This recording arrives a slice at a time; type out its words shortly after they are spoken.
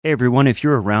Hey everyone, if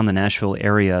you're around the Nashville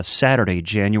area, Saturday,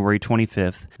 January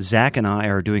 25th, Zach and I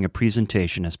are doing a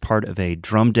presentation as part of a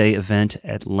Drum Day event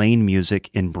at Lane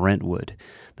Music in Brentwood.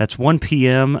 That's 1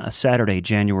 p.m. Saturday,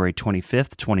 January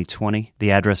 25th, 2020. The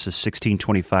address is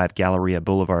 1625 Galleria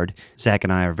Boulevard. Zach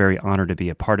and I are very honored to be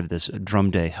a part of this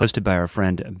Drum Day, hosted by our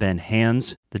friend Ben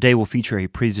Hands. The day will feature a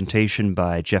presentation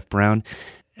by Jeff Brown.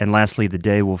 And lastly, the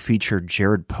day will feature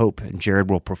Jared Pope. And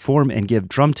Jared will perform and give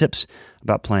drum tips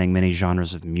about playing many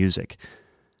genres of music.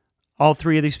 All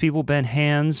three of these people, Ben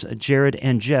Hands, Jared,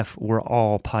 and Jeff, were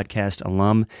all podcast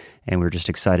alum, and we're just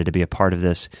excited to be a part of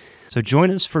this. So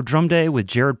join us for Drum Day with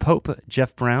Jared Pope,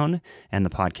 Jeff Brown, and the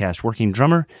podcast Working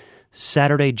Drummer,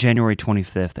 Saturday, January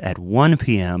 25th at 1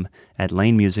 p.m. at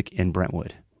Lane Music in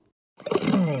Brentwood.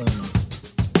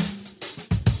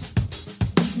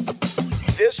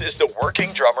 This is the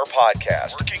Working Drummer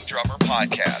Podcast.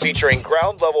 Featuring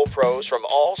ground-level pros from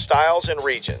all styles and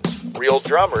regions. Real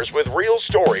drummers with real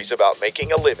stories about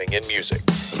making a living in music.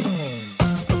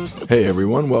 Hey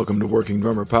everyone, welcome to Working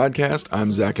Drummer Podcast.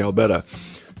 I'm Zach Albetta.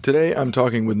 Today I'm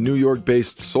talking with New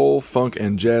York-based soul, funk,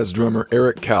 and jazz drummer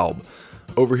Eric Kalb.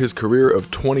 Over his career of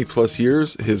 20-plus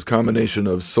years, his combination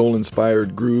of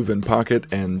soul-inspired groove and pocket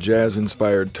and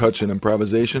jazz-inspired touch and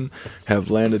improvisation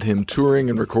have landed him touring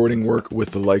and recording work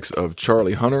with the likes of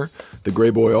Charlie Hunter, the Grey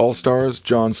Boy All-Stars,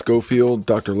 John Scofield,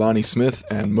 Dr. Lonnie Smith,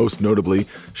 and most notably,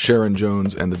 Sharon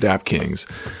Jones and the Dap Kings.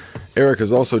 Eric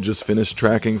has also just finished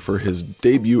tracking for his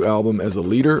debut album as a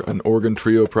leader, an organ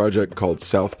trio project called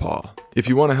Southpaw. If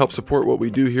you want to help support what we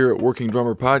do here at Working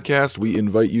Drummer Podcast, we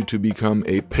invite you to become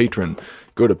a patron.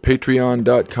 Go to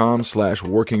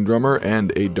patreon.com/workingdrummer,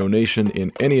 and a donation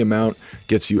in any amount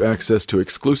gets you access to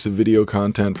exclusive video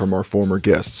content from our former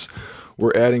guests.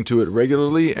 We're adding to it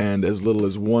regularly, and as little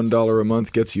as $1 a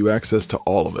month gets you access to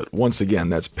all of it. Once again,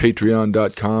 that's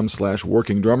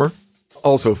patreon.com/workingdrummer.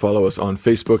 Also follow us on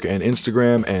Facebook and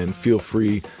Instagram, and feel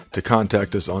free to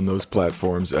contact us on those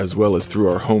platforms as well as through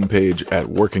our homepage at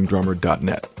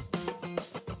workingdrummer.net.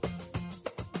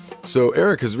 So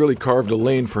Eric has really carved a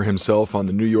lane for himself on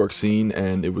the New York scene,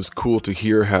 and it was cool to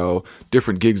hear how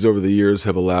different gigs over the years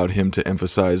have allowed him to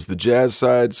emphasize the jazz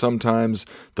side sometimes,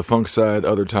 the funk side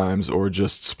other times, or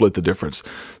just split the difference.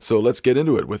 So let's get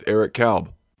into it with Eric Kalb.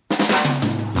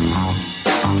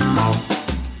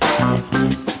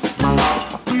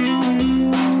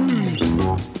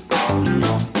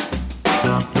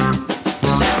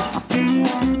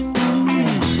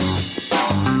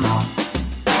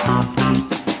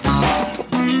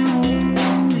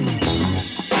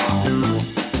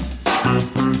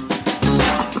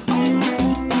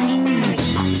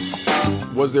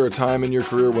 Was there a time in your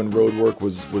career when road work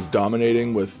was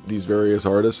dominating with these various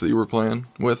artists that you were playing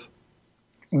with?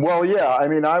 Well, yeah. I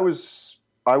mean, I was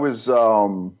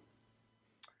the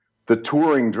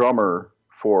touring drummer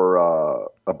for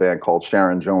a band called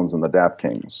Sharon Jones and the Dap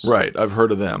Kings. Right, I've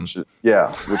heard of them. Which is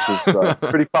a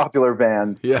pretty popular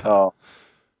band. Yeah,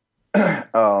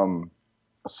 a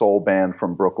soul band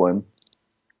from Brooklyn.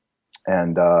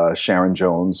 And Sharon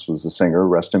Jones was the singer.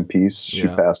 Rest in peace. She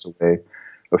passed away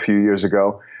a few years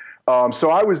ago. So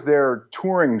I was their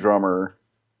touring drummer.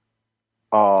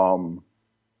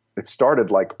 It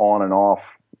started like on and off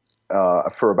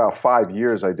for about 5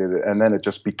 years. I did it, and then it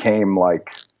just became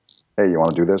like, hey, you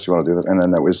want to do this? You want to do this? And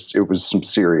then it was some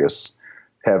serious,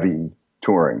 heavy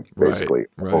touring, basically,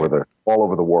 right. all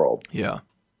over the world. Yeah.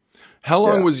 How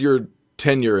long was your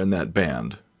tenure in that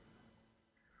band?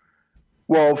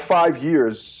 Well, 5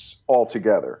 years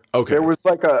altogether. Okay. There was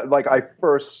like I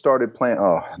first started playing.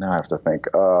 Oh, now I have to think.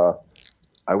 I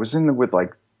was in with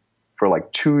for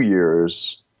 2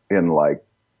 years in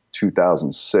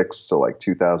 2006 to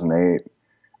 2008,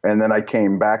 and then I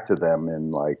came back to them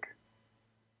in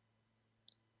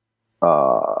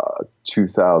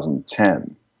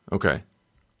 2010. Okay.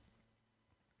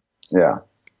 Yeah.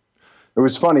 It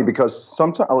was funny because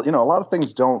sometimes, a lot of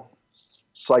things don't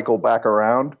cycle back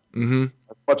around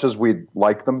as much as we'd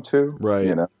like them to.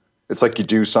 Right. It's like you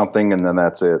do something and then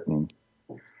that's it. And,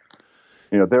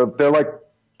 they're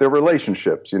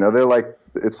relationships, they're like,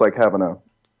 it's like having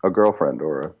a girlfriend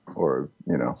or you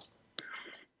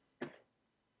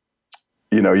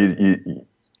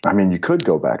could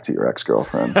go back to your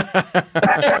ex-girlfriend.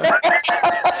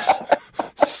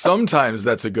 Sometimes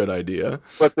that's a good idea.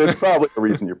 But there's probably a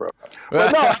reason you broke up.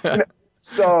 But no,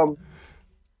 so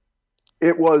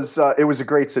it was a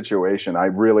great situation. I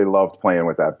really loved playing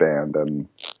with that band, and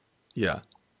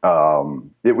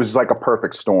it was like a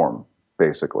perfect storm,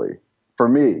 basically. For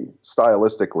me,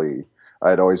 stylistically,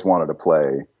 I'd always wanted to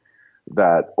play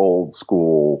that old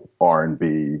school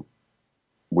R&B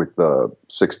with the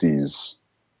 60s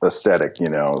aesthetic, you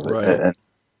know, Right.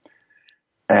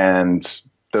 and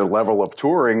their level of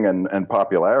touring and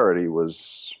popularity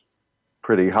was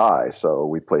pretty high. So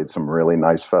we played some really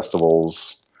nice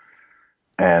festivals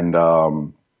and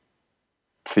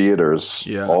theaters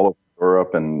Yeah. all over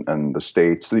Europe and the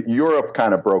States. Europe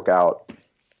kind of broke out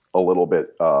a little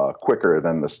bit quicker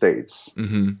than the States.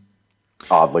 Mm-hmm.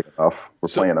 Oddly enough, we're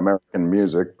playing American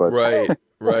music, but Right.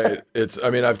 Right. I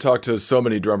mean, I've talked to so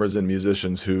many drummers and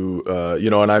musicians who,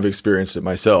 and I've experienced it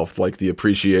myself. Like the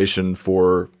appreciation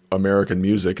for American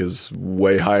music is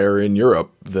way higher in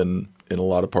Europe than in a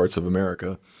lot of parts of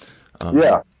America.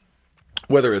 Yeah.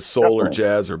 Whether it's soul or Definitely.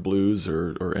 jazz or blues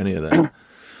or any of that.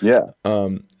 Yeah.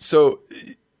 So,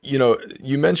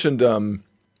 you mentioned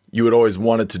you had always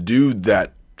wanted to do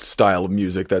that style of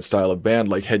music, that style of band.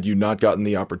 Like, had you not gotten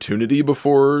the opportunity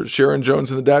before Sharon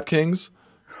Jones and the Dap Kings?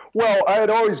 Well, I had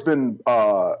always been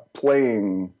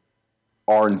playing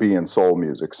R&B and soul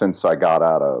music since I got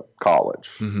out of college.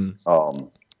 Mm-hmm.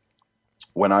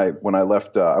 When I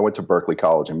left, I went to Berklee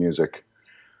College of Music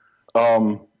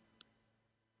a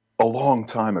long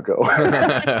time ago,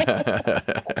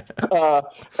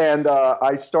 and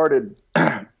I started.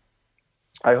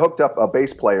 I hooked up a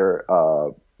bass player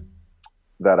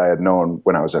that I had known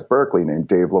when I was at Berklee, named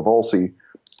Dave Lavolsi.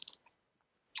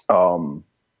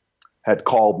 Had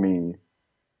called me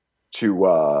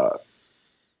to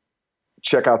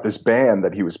check out this band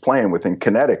that he was playing with in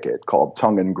Connecticut called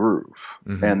Tongue and Groove.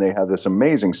 Mm-hmm. And they had this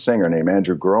amazing singer named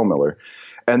Andrew Gromiller.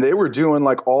 And they were doing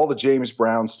like all the James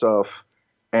Brown stuff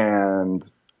and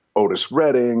Otis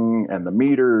Redding and the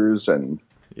Meters and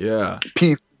Yeah.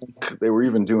 P-Funk. They were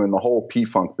even doing the whole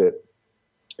P-Funk bit.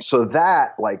 So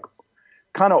that like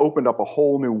kind of opened up a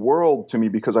whole new world to me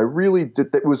because I really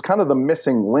did. It was kind of the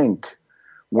missing link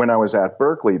when I was at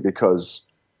Berklee, because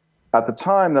at the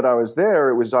time that I was there,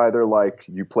 it was either like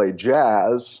you play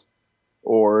jazz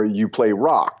or you play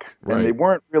rock. Right. And they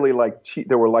weren't really like,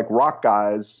 they were like rock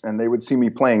guys, and they would see me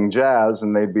playing jazz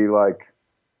and they'd be like,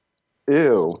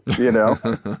 ew, you know?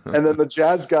 And then the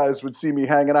jazz guys would see me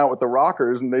hanging out with the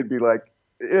rockers and they'd be like,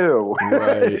 ew.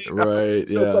 Right, You know? right,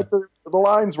 So yeah. it's like the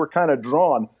lines were kind of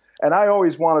drawn. And I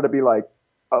always wanted to be like,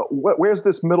 where's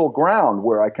this middle ground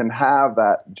where I can have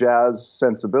that jazz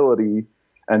sensibility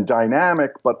and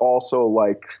dynamic, but also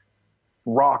like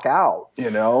rock out,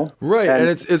 you know? Right, and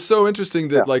it's so interesting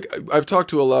that Yeah. like I've talked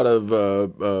to a lot of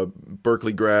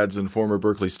Berklee grads and former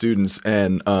Berklee students,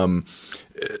 and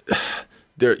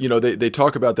they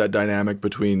talk about that dynamic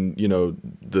between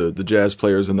the jazz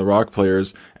players and the rock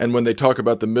players, and when they talk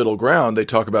about the middle ground, they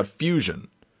talk about fusion.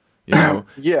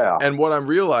 Yeah. And what I'm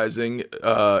realizing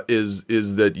is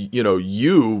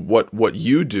that what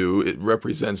you do, it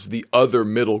represents the other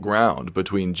middle ground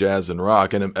between jazz and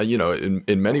rock, and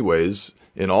in many ways,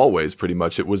 in all ways, pretty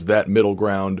much, it was that middle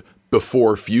ground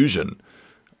before fusion.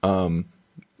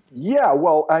 Yeah,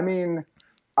 well, I mean,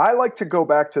 I like to go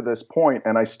back to this point,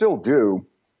 and I still do,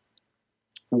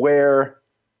 where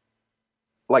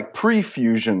like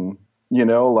pre-fusion,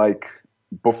 like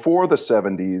before the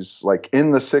 70s, like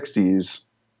in the 60s,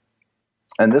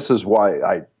 and this is why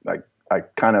I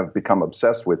kind of become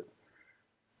obsessed with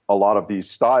a lot of these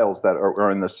styles that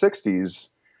are in the 60s,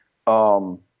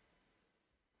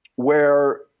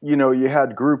 where, you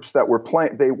had groups that were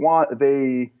playing,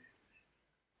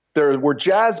 there were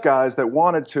jazz guys that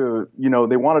wanted to,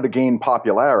 they wanted to gain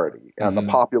popularity, and the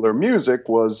popular music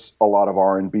was a lot of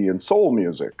R&B and soul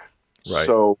music. Right.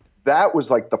 So that was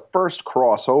like the first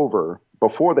crossover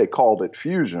before they called it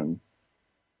fusion,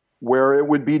 where it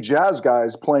would be jazz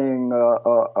guys playing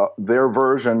their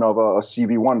version of a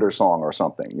Stevie Wonder song or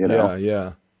something,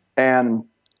 Yeah. And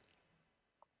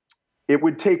it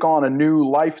would take on a new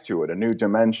life to it, a new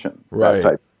dimension, Right. that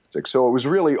type of music. So it was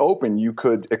really open. You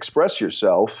could express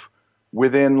yourself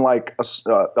within like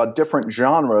a different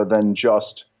genre than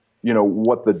just,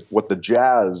 what the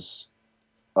jazz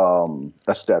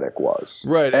aesthetic was.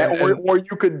 Right. Or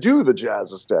you could do the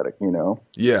jazz aesthetic,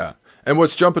 Yeah. And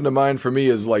what's jumping to mind for me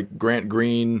is like Grant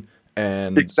Green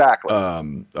and Exactly.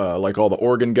 like all the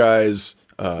organ guys,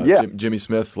 Yeah. Jimmy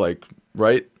Smith, like,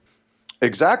 right?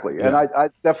 Exactly. And I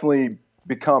definitely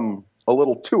become a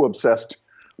little too obsessed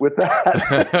with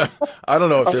that. I don't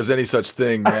know if there's any such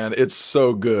thing, man. It's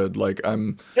so good. Like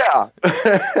Yeah.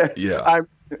 yeah.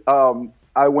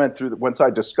 I went through once I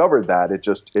discovered that, it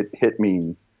hit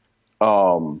me.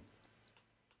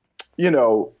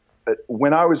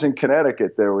 When I was in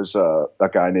Connecticut, there was a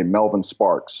guy named Melvin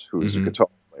Sparks, who was a guitar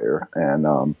player,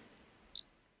 and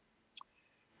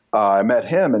I met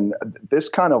him, and this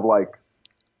kind of like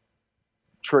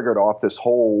triggered off this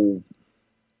whole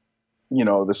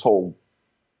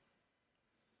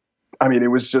I mean,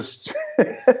 it was just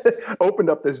opened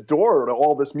up this door to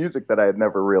all this music that I had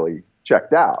never really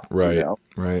checked out. Right. You know?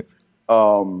 Right.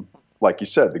 Like you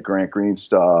said, the Grant Green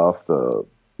stuff, the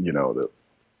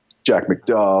Jack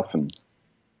McDuff and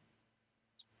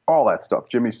all that stuff,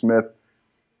 Jimmy Smith.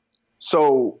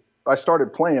 So I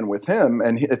started playing with him,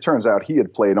 and it turns out he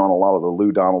had played on a lot of the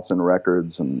Lou Donaldson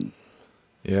records, and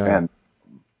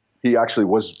he actually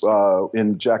was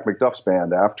in Jack McDuff's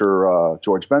band after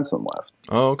George Benson left.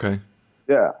 Oh, okay.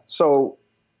 Yeah. So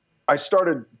I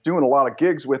started doing a lot of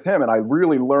gigs with him, and I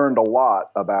really learned a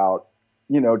lot about,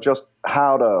 just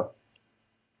how to,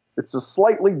 it's a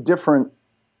slightly different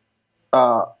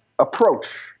approach,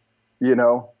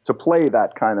 to play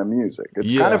that kind of music.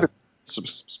 It's kind of a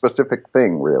specific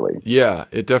thing, really. Yeah,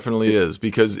 it definitely is,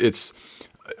 because it's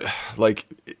like,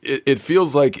 it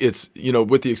feels like it's,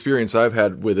 with the experience I've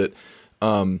had with it,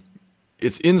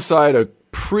 it's inside a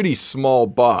pretty small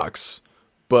box,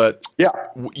 but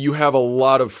you have a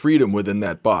lot of freedom within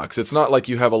that box. It's not like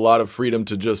you have a lot of freedom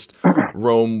to just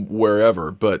roam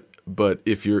wherever, but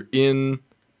if you're in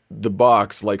the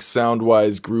box, like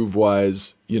sound-wise,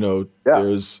 groove-wise,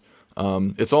 there's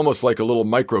it's almost like a little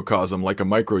microcosm, like a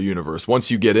micro universe. Once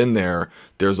you get in there,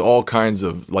 there's all kinds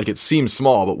of, like, it seems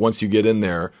small, but once you get in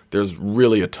there, there's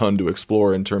really a ton to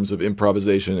explore in terms of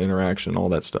improvisation, interaction, all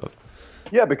that stuff.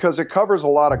 Yeah, because it covers a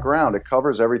lot of ground. It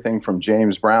covers everything from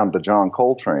James Brown to John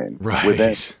Coltrane.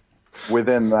 Right.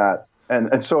 Within that.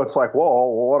 And so it's like,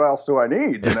 well, what else do I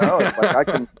need? It's like I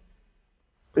can,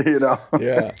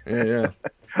 Yeah.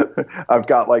 I've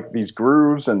got like these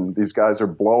grooves, and these guys are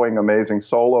blowing amazing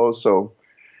solos. So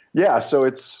so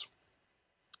it's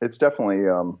definitely,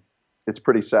 it's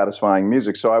pretty satisfying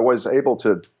music. So I was able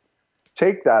to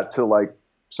take that to like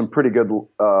some pretty good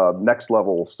next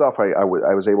level stuff. I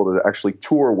was able to actually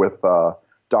tour with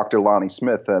Dr. Lonnie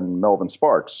Smith and Melvin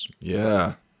Sparks.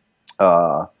 Yeah.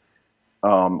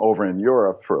 Over in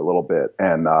Europe for a little bit,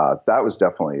 and that was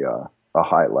definitely a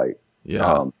highlight.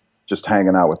 Yeah. Just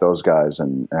hanging out with those guys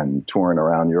and touring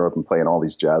around Europe and playing all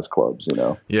these jazz clubs,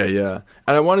 Yeah.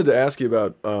 And I wanted to ask you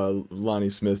about Lonnie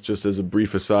Smith, just as a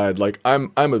brief aside. Like,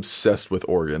 I'm obsessed with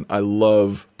organ. I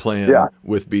love playing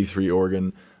with B3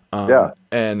 organ.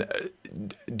 And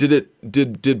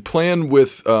did playing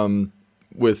with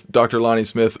Dr. Lonnie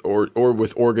Smith or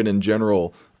with organ in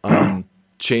general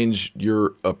change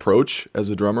your approach as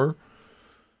a drummer?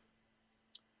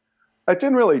 It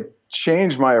didn't really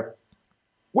change my.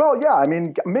 Well, yeah, I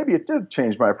mean, maybe it did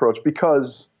change my approach,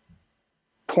 because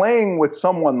playing with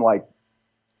someone like,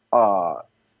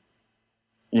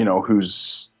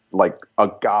 who's like a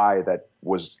guy that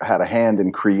had a hand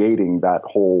in creating that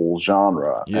whole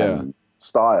genre and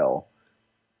style,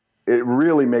 it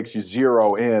really makes you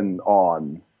zero in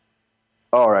on,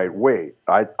 all right, wait,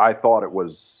 I thought it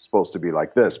was supposed to be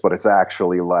like this, but it's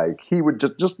actually like, he would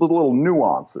just the little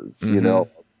nuances,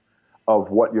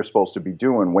 of what you're supposed to be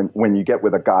doing when you get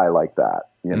with a guy like that,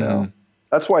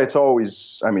 That's why it's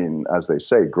always, I mean, as they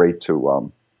say, great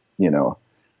to,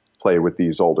 play with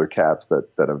these older cats that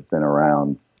have been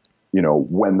around,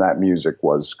 when that music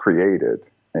was created.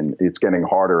 And it's getting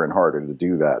harder and harder to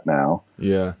do that now.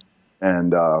 Yeah.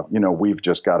 And, we've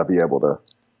just got to be able to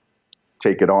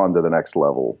take it on to the next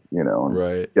level,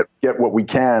 and get what we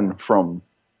can from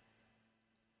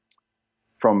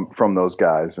those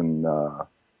guys, and,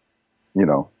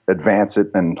 advance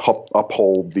it and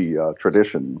uphold the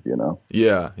tradition,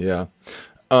 Yeah.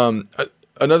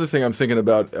 Another thing I'm thinking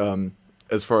about,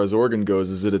 as far as organ goes,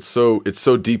 is that it's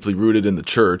so deeply rooted in the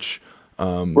church,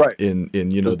 right? In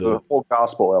the whole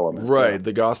gospel element, right?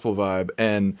 The gospel vibe,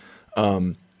 and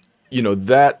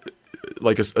that,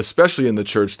 like, especially in the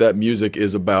church, that music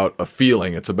is about a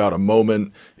feeling. It's about a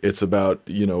moment. It's about,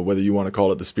 whether you want to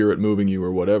call it the Spirit moving you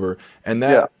or whatever. And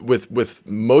that with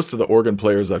most of the organ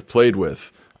players I've played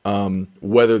with,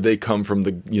 whether they come from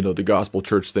the, the gospel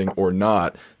church thing or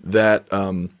not, that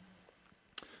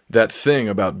thing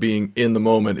about being in the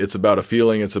moment, it's about a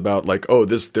feeling. It's about like, oh,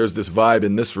 there's this vibe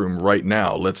in this room right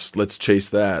now. Let's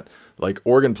chase that. Like,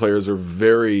 organ players are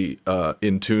very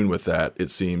in tune with that, it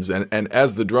seems. And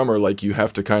as the drummer, like, you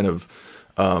have to kind of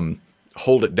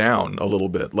hold it down a little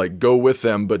bit. Like, go with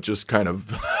them, but just kind of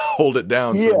hold it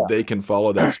down so they can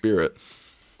follow that spirit.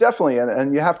 Definitely.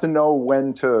 And you have to know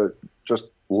when to just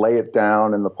lay it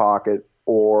down in the pocket,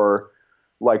 or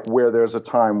like where there's a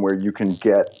time where you can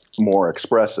get more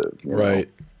expressive. Right.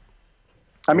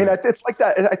 I mean, it's like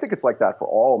that. I think it's like that for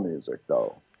all music,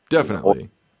 though. Definitely.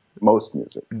 Most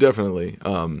music. Definitely.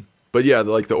 But yeah,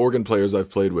 like the organ players I've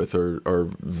played with are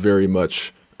very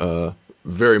much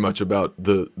very much about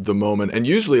the moment, and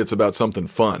usually it's about something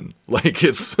fun. Like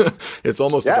it's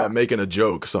almost about making a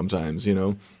joke sometimes, you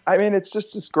know. I mean, it's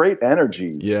just this great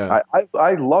energy. Yeah.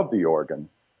 I love the organ.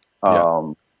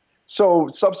 So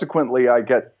subsequently, I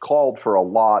get called for a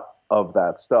lot of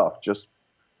that stuff, just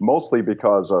mostly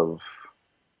because of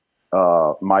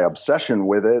my obsession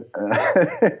with it.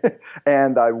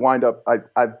 And I wind up,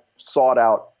 I've sought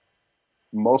out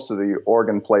most of the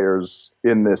organ players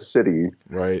in this city.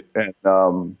 Right. And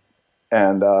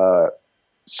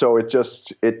so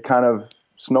it kind of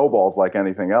snowballs like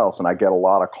anything else. And I get a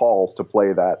lot of calls to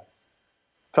play that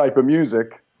type of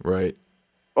music. Right.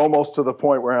 Almost to the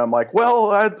point where I'm like,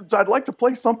 well, I'd like to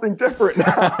play something different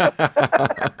now.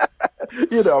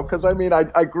 You know, because I mean,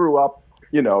 I grew up,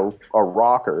 you know, a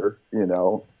rocker, you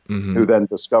know, who then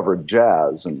discovered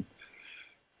jazz,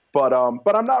 but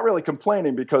I'm not really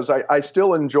complaining because I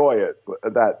still enjoy it,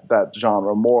 that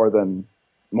genre more than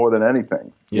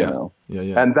anything. Yeah. You know?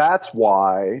 Yeah. And that's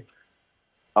why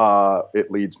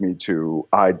it leads me to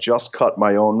I just cut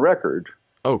my own record.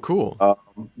 Oh, cool.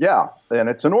 Yeah, and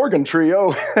it's an organ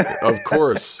trio. Of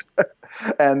course.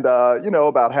 And you know,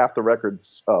 about half the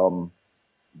record's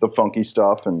the funky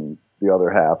stuff, and the other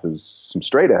half is some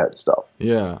straight ahead stuff.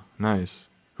 Yeah, nice.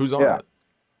 Who's on it?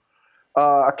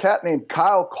 A cat named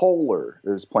Kyle Kohler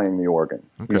is playing the organ.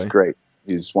 Okay. He's great.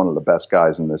 He's one of the best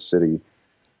guys in this city.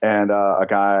 And a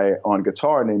guy on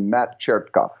guitar named Matt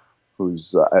Chertkov,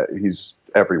 who's he's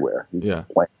everywhere. He's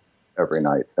playing every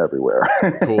night, everywhere.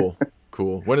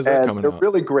 Cool. When is that coming out? They're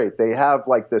really great. They have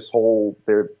like this whole.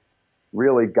 They've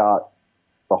really got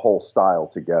the whole style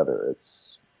together.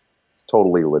 It's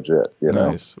totally legit. You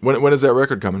know. Nice. When is that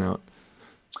record coming out?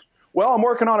 Well, I'm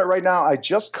working on it right now. I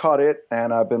just cut it,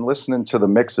 and I've been listening to the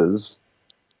mixes.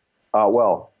 I've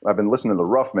been listening to the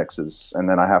rough mixes, and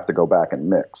then I have to go back and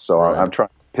mix. So I'm trying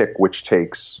to pick which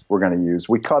takes we're going to use.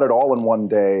 We cut it all in one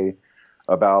day,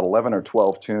 about 11 or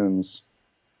 12 tunes,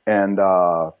 and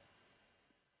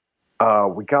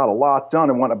we got a lot done.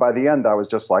 And by the end, I was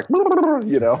just like,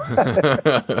 you know.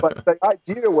 But the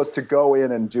idea was to go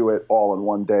in and do it all in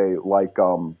one day, like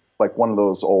one of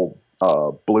those old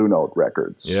Blue Note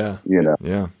records. Yeah. You know.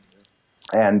 Yeah.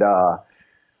 And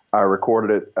I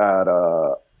recorded it at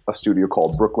a studio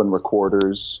called Brooklyn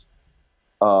Recorders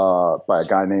by a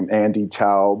guy named Andy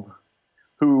Taub,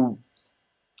 who,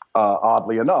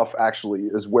 oddly enough, actually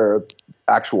is where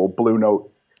actual Blue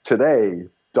Note today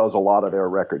does a lot of their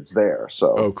records there.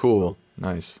 So. Oh, cool.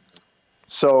 Nice.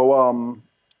 So,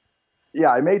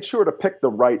 I made sure to pick the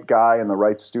right guy in the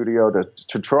right studio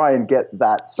to try and get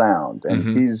that sound.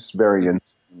 And he's very in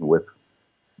tune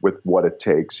with what it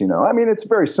takes, you know. I mean, it's a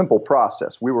very simple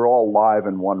process. We were all live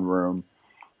in one room.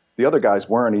 The other guys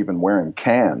weren't even wearing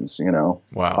cans, you know.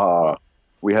 Wow.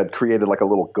 We had created like a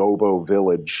little gobo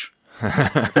village,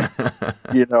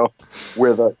 you know,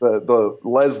 where the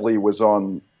Leslie was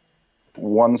on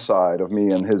one side of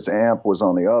me and his amp was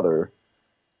on the other,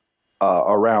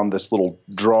 around this little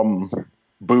drum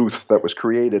booth that was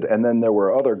created. And then there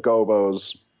were other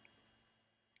gobos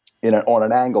on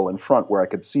an angle in front where I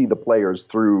could see the players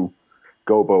through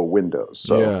gobo windows.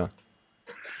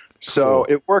 So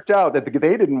it worked out that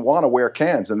they didn't want to wear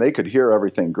cans and they could hear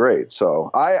everything great. So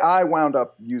I wound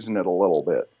up using it a little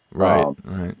bit. Right.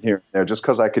 Here and there, just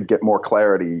because I could get more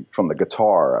clarity from the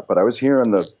guitar. But I was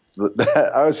hearing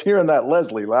I was hearing that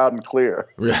Leslie loud and clear.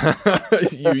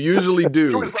 You usually do.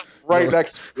 It was like right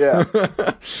next. Yeah.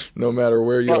 No matter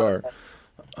where you are.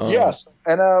 Yes,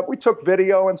 and we took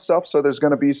video and stuff. So there's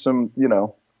going to be some, you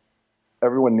know.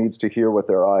 Everyone needs to hear with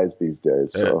their eyes these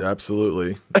days. So.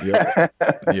 Absolutely. Yep.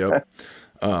 Yep.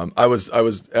 I was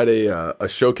at a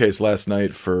showcase last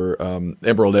night for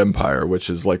Emerald Empire, which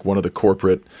is like one of the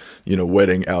corporate, you know,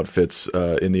 wedding outfits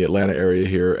in the Atlanta area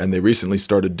here. And they recently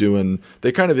started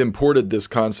they kind of imported this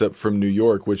concept from New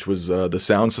York, which was the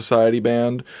Sound Society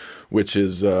Band, which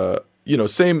is, you know,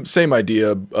 same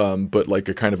idea, but like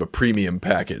a kind of a premium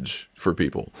package for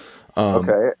people.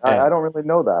 Okay. I don't really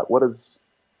know that. What is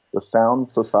the Sound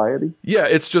Society? Yeah,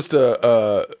 it's just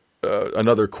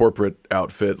another corporate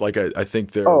outfit. Like I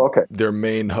think their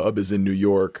main hub is in New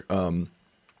York.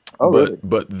 Really?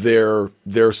 But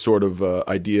their sort of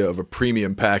idea of a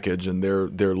premium package and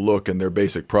their look and their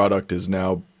basic product is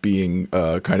now being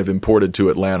kind of imported to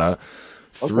Atlanta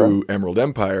through Emerald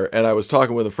Empire. And I was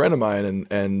talking with a friend of mine,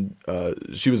 and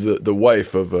she was the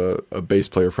wife of a bass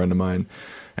player friend of mine.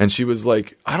 And she was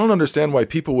like, I don't understand why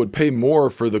people would pay more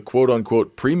for the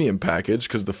quote-unquote premium package,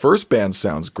 because the first band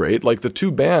sounds great. Like, the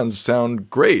two bands sound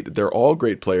great. They're all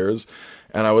great players.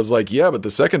 And I was like, yeah, but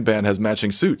the second band has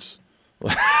matching suits. You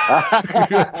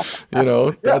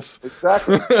know, that's...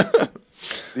 exactly.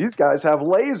 These guys have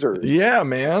lasers. Yeah,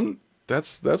 man.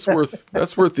 That's worth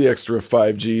the extra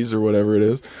 5Gs or whatever it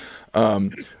is.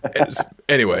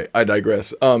 Anyway, I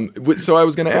digress. So I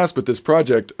was going to ask, with this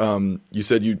project, you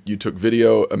said you took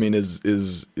video. I mean, is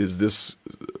this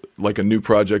like a new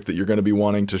project that you're going to be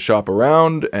wanting to shop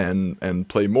around and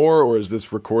play more, or is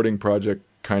this recording project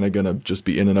kind of going to just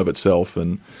be in and of itself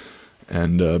and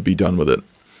be done with it?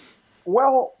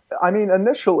 Well, I mean,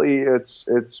 initially it's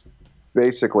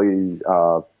basically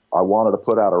I wanted to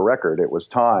put out a record. It was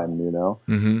time, you know.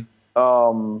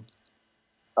 Mm-hmm.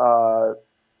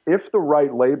 If the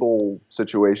right label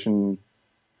situation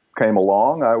came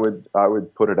along, I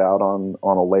would put it out on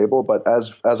a label. But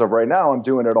as of right now, I'm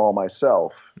doing it all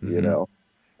myself, Mm-hmm. you know,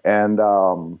 and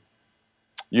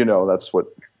you know, that's the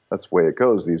way it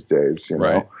goes these days, you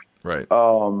know. Right.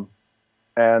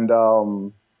 And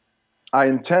I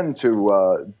intend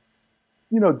to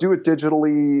you know, do it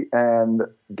digitally and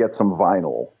get some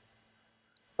vinyl.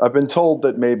 I've been told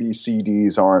that maybe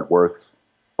CDs aren't worth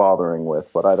bothering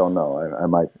with, but I don't know. I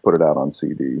might put it out on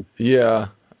CD. Yeah,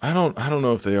 I don't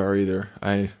know if they are either.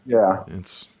 Yeah,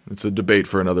 it's a debate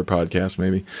for another podcast,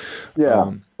 maybe.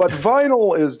 Yeah, but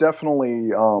vinyl is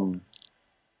definitely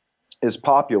is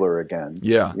popular again.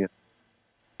 Yeah, you know?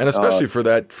 And especially for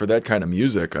that kind of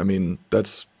music. I mean,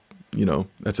 that's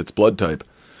its blood type.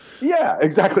 Yeah,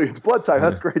 exactly. It's blood type.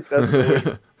 That's great.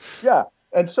 Yeah,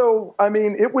 and so I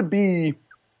mean, it would be.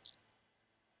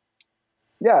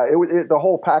 Yeah, the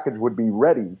whole package would be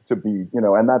ready to be, you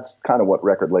know, and that's kind of what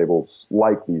record labels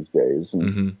like these days. And,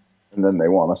 mm-hmm. and then they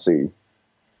want to see,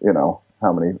 you know,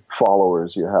 how many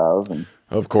followers you have. And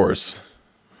of course.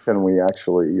 Can we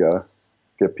actually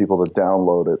get people to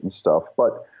download it and stuff?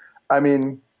 But, I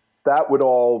mean, that would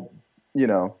all, you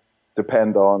know,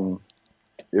 depend on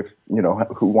if, you know,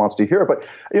 who wants to hear it. But,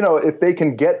 you know, if they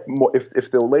can get more, if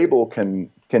the label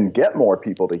can get more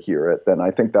people to hear it, then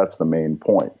I think that's the main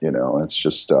point. You know, it's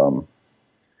just I'm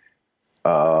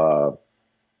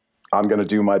going to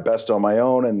do my best on my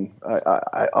own, and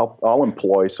I'll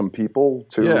employ some people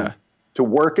to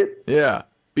work it. Yeah,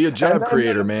 be a job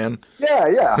creator, man.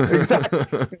 Yeah,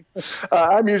 exactly.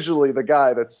 I'm usually the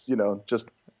guy that's, you know, just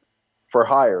for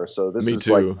hire. So this is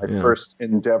like my first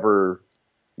endeavor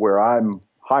where I'm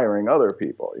hiring other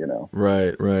people. You know,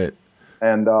 right,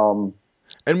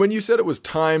 and when you said it was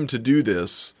time to do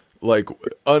this, like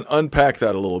unpack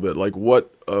that a little bit. Like what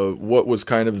was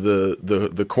kind of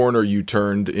the corner you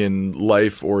turned in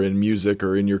life or in music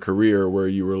or in your career where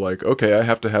you were like, okay, I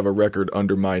have to have a record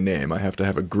under my name. I have to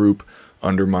have a group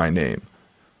under my name.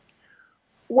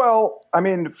 Well, I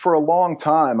mean, for a long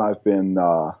time, I've been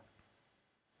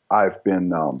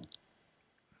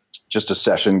just a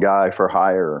session guy for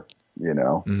hire, you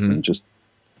know, mm-hmm. and just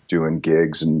doing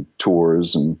gigs and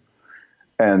tours and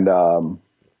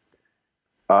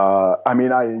I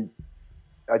mean,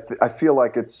 I feel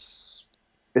like it's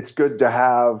good to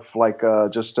have like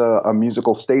just a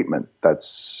musical statement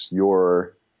that's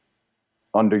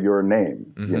under your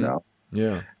name, mm-hmm. you know?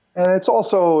 Yeah. And it's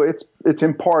also, it's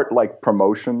in part like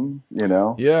promotion, you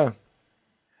know? Yeah.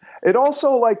 It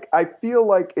also like, I feel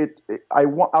like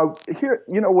here,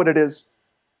 you know what it is?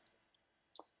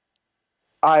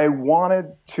 I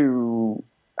wanted to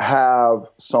have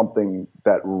something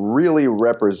that really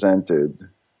represented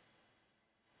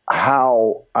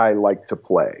how I like to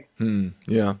play.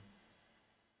 Yeah.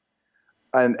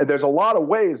 And there's a lot of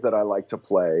ways that I like to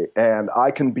play, and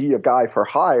I can be a guy for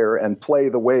hire and play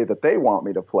the way that they want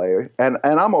me to play. And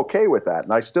I'm okay with that.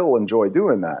 And I still enjoy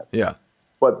doing that. Yeah.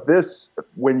 But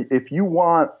if you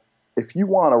want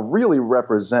to really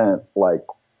represent like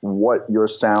what your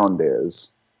sound is,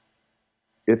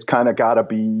 it's kind of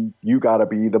you got to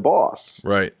be the boss.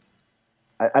 Right.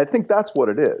 I think that's what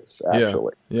it is,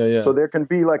 actually. Yeah. So there can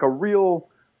be like a real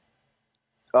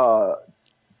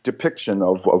depiction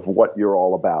of what you're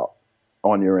all about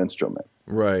on your instrument.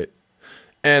 Right.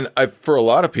 And for a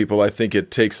lot of people, I think it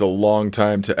takes a long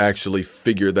time to actually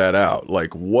figure that out.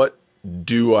 Like, what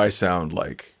do I sound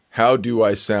like? How do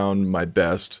I sound my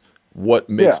best? What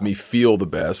makes me feel the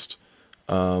best?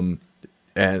 And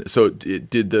so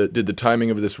did the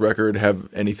timing of this record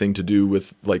have anything to do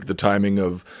with like the timing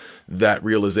of that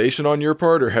realization on your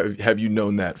part, or have you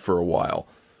known that for a while?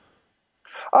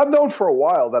 I've known for a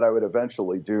while that I would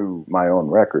eventually do my own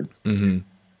record. Mm-hmm.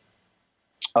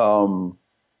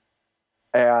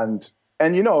 And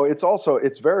you know,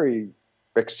 it's very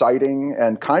exciting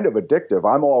and kind of addictive.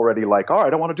 I'm already like, all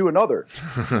right, I want to do another.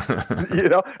 You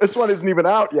know, this one isn't even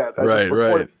out yet.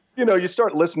 Right. You know, you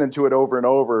start listening to it over and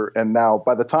over, and now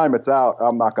by the time it's out,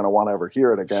 I'm not going to want to ever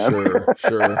hear it again.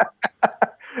 Sure.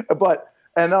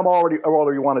 And I'm already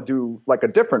want to do like a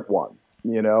different one.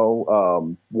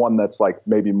 one that's like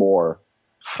maybe more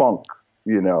funk,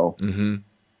 Mm-hmm.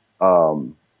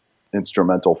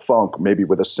 Instrumental funk, maybe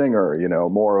with a singer,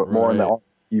 more in the Right.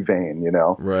 R&B vein,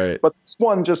 Right. But this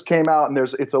one just came out, and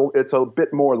it's a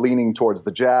bit more leaning towards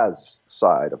the jazz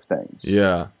side of things.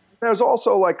 Yeah. There's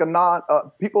also like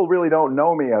people really don't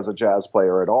know me as a jazz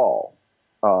player at all.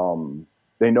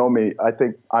 They know me. I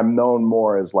think I'm known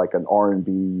more as like an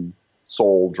R&B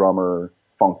soul drummer,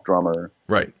 funk drummer.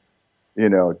 Right.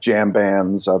 Jam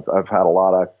bands. I've had a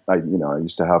lot of. I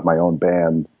used to have my own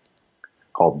band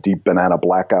called Deep Banana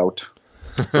Blackout.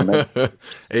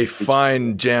 A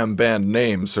fine jam band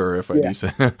name, sir, if I do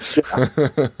say.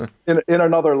 In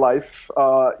another life,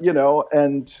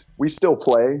 and we still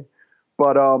play,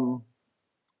 but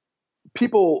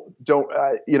people don't.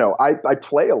 I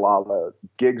play a lot of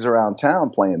gigs around town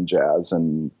playing jazz,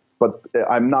 but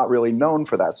I'm not really known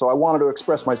for that. So I wanted to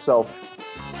express myself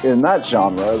in that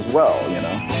genre as well.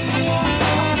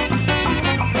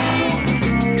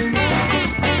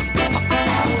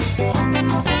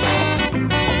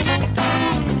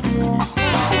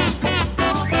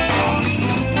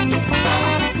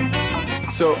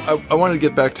 So I wanted to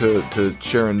get back to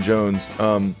Sharon Jones.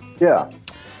 Yeah.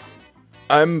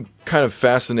 I'm kind of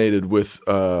fascinated with,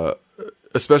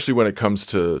 especially when it comes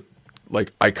to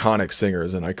like iconic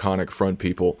singers and iconic front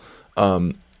people.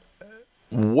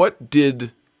 What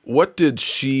did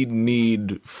she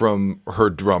need from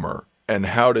her drummer, and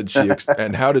how did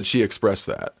she express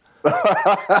that?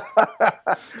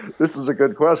 This is a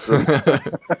good question.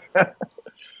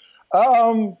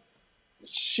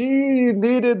 She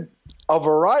needed a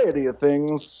variety of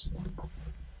things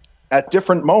at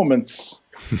different moments,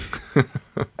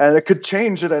 and it could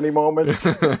change at any moment.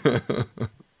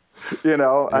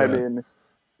 I mean,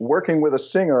 working with a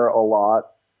singer a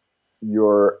lot,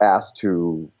 you're asked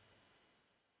to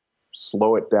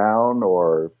slow it down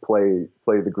or play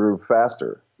the groove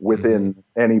faster within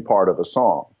any part of the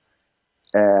song.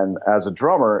 And as a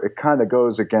drummer, it kind of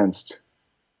goes against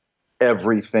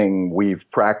everything we've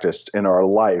practiced in our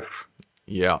life.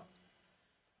 Yeah.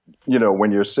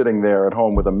 When you're sitting there at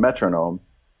home with a metronome,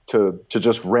 to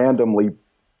just randomly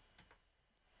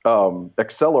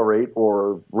accelerate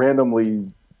or randomly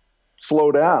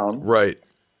slow down. Right.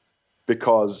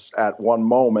 Because at one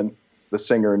moment, the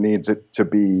singer needs it to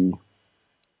be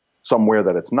somewhere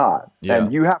that it's not. Yeah.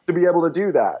 And you have to be able to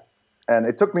do that. And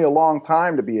it took me a long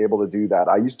time to be able to do that.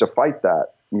 I used to fight that,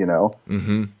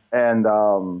 Mm-hmm. And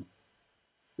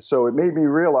so it made me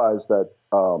realize that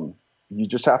you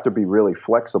just have to be really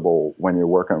flexible when you're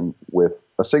working with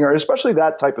a singer, especially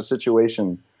that type of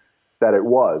situation that it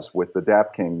was with the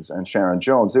Dap Kings and Sharon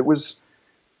Jones. It's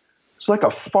like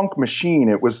a funk machine.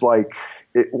 It was like,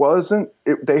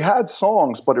 they had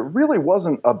songs, but it really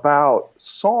wasn't about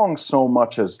songs so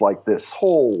much as like this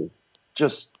whole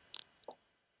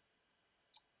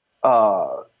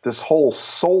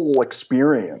soul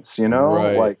experience,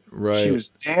 Right. She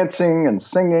was dancing and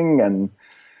singing and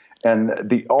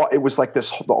it was like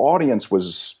this, the audience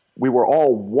we were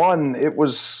all one.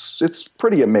 It's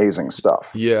pretty amazing stuff.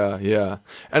 Yeah, yeah.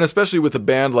 And especially with a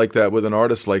band like that, with an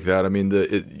artist like that, I mean,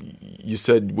 you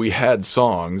said we had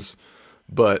songs,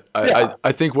 but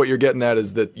I think what you're getting at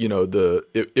is that,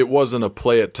 it wasn't a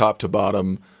play it top to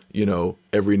bottom,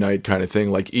 every night kind of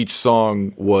thing. Like each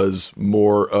song was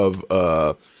more of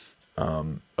a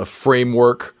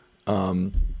framework. I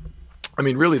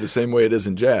mean, really the same way it is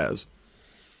in jazz.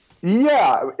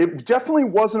 Yeah, it definitely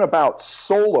wasn't about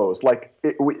solos. Like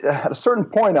at a certain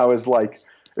point, I was like,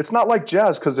 it's not like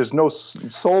jazz because there's no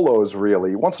solos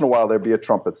really. Once in a while, there'd be a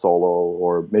trumpet solo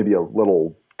or maybe a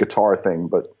little guitar thing.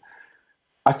 But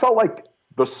I felt like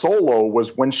the solo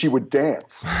was when she would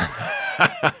dance.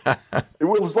 It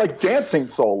was like dancing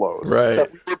solos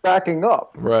that we were backing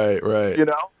up. Right.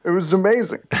 It was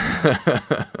amazing.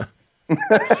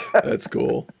 That's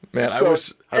cool. Man, I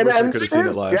wish I could have seen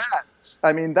it live. Jazz.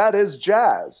 I mean, that is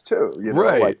jazz too,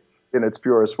 right? Like in its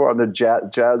purest form. The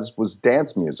jazz was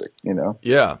dance music,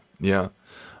 Yeah, yeah.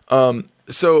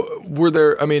 So were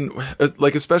there? I mean,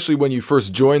 like especially when you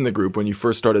first joined the group, when you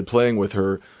first started playing with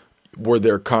her, were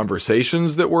there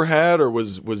conversations that were had, or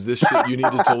was this shit you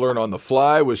needed to learn on the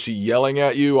fly? Was she yelling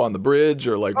at you on the bridge,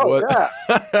 or like what? Yeah.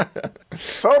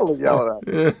 Totally yelling at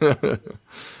me.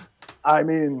 I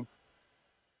mean,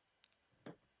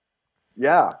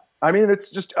 yeah. I mean, it's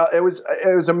just it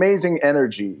was amazing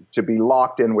energy to be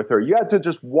locked in with her. You had to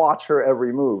just watch her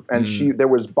every move, and there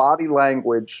was body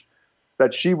language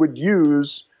that she would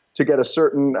use to get a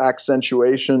certain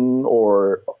accentuation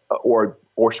or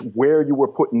where you were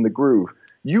putting the groove.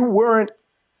 You weren't.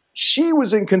 She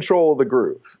was in control of the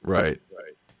groove. Right. You know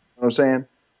what I'm saying?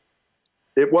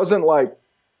 it wasn't like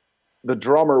the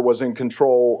drummer was in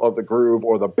control of the groove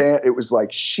or the band. It was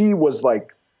like she was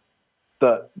like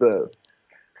the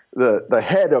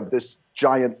head of this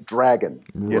giant dragon,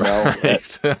 you know.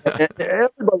 And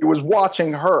everybody was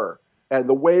watching her and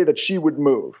the way that she would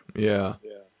move. Yeah.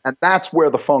 And that's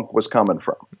where the funk was coming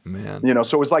from. Man. You know,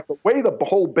 so it was like the way the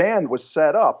whole band was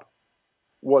set up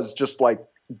was just like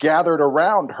gathered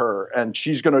around her, and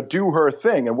she's going to do her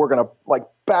thing, and we're going to like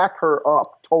back her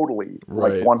up totally,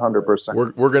 like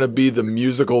 100%. We're going to be the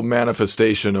musical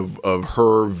manifestation of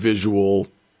her visual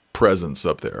presence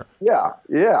up there. Yeah.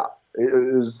 Yeah.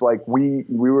 It was like we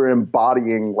were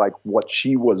embodying like what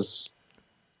she was,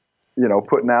 you know,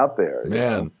 putting out there.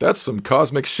 Man, that's some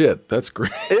cosmic shit. That's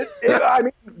great. I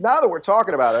mean, now that we're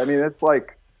talking about it, I mean, it's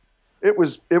like,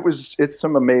 it's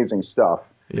some amazing stuff.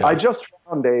 Yeah. I just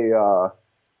found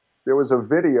there was a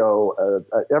video,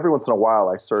 every once in a while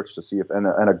I search to see if, and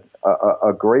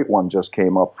a great one just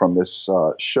came up from this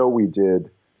show we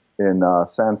did in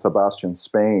San Sebastian,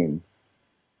 Spain.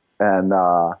 And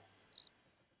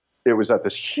it was at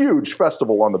this huge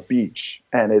festival on the beach.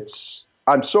 And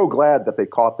I'm so glad that they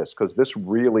caught this, because this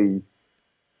really,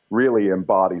 really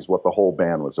embodies what the whole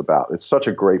band was about. It's such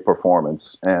a great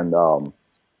performance. And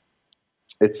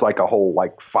it's like a whole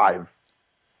like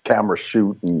 5-camera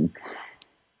shoot. And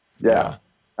yeah.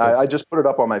 I just put it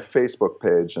up on my Facebook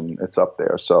page, and it's up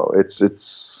there. So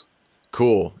it's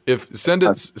cool. Send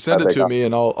it to me,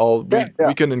 and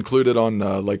we can include it on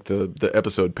like the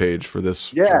episode page for this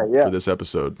for this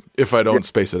episode, if I don't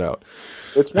space it out.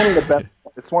 It's one of the best.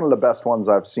 It's one of the best ones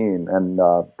I've seen, and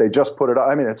they just put it up.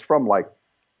 I mean, it's from like,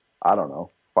 I don't know,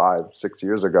 5-6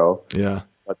 years ago. Yeah.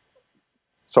 But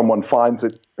someone finds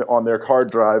it on their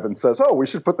hard drive and says, "Oh, we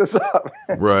should put this up."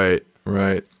 Right.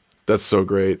 That's so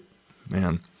great,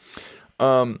 man.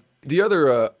 The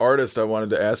other artist I wanted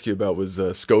to ask you about was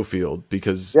Scofield,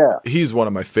 because he's one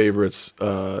of my favorites.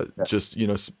 Just, you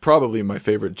know, probably my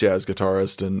favorite jazz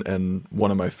guitarist, and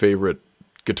one of my favorite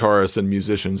guitarists and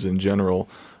musicians in general.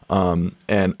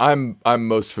 And I'm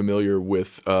most familiar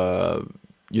with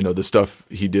you know, the stuff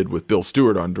he did with Bill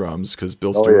Stewart on drums, because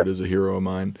Bill Stewart is a hero of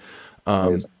mine.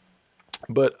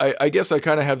 But I guess I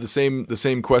kind of have the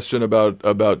same question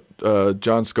about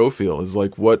John Scofield. Is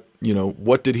like, what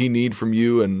did he need from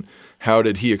you, and how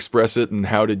did he express it, and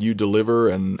how did you deliver,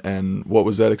 and what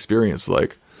was that experience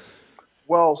like?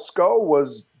 Well, Sco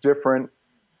was different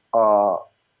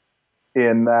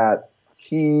in that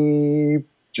he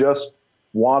just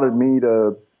wanted me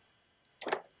to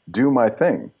do my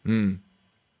thing. You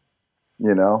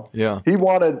know? Yeah. He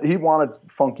wanted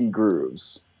funky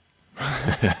grooves.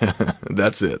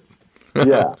 That's it.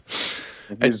 Yeah.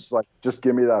 He's like, just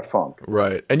give me that funk.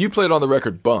 Right. And you played on the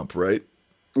record Bump, right?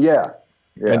 Yeah.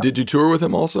 And did you tour with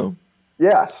him also?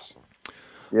 Yes.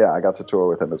 Yeah, I got to tour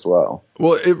with him as well.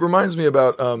 Well, it reminds me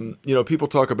about, you know, people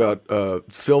talk about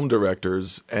film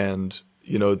directors, and,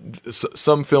 you know,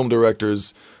 some film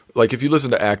directors, like if you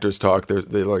listen to actors talk, they're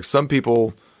like, some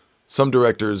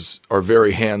directors are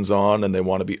very hands-on, and they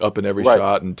want to be up in every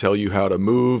shot and tell you how to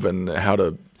move and how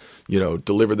to, you know,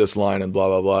 deliver this line and blah,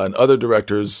 blah, blah. And other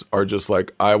directors are just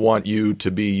like, I want you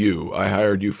to be you. I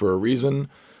hired you for a reason.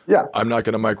 Yeah. I'm not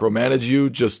going to micromanage you.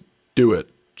 Just do it.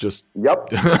 Just. Yep.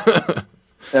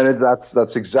 And that's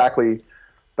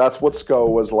what Sco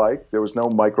was like. There was no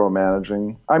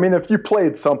micromanaging. I mean, if you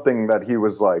played something that he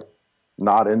was like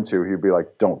not into, he'd be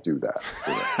like, don't do that.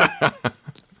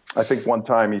 I think one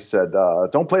time he said,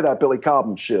 don't play that Billy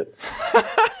Cobham shit.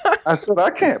 I said, I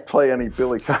can't play any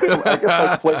Billy Cobham. I guess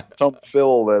I played some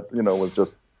Phil that, you know, was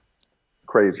just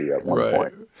crazy at one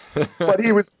point. But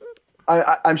he was,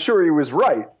 I'm sure he was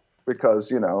right, because,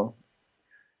 you know,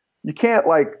 you can't,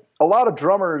 like, a lot of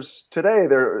drummers today,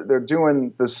 they're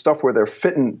doing this stuff where they're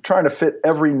trying to fit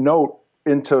every note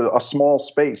into a small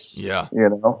space. Yeah. You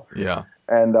know? Yeah.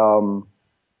 And,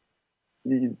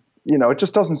 you know, it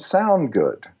just doesn't sound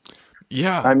good.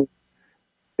 Yeah. I mean,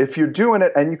 if you're doing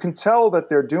it, and you can tell that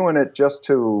they're doing it just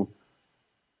to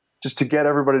get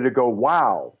everybody to go,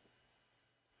 wow.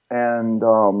 And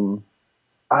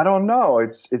I don't know.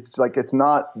 It's like,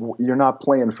 you're not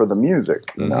playing for the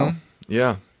music, you know?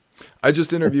 Yeah. I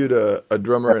just interviewed a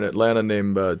drummer in Atlanta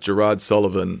named Gerard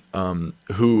Sullivan,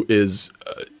 who is,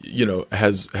 you know,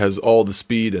 has all the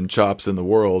speed and chops in the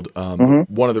world.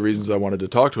 One of the reasons I wanted to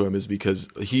talk to him is because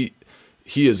he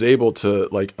is able to,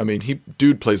 like, I mean,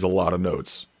 dude plays a lot of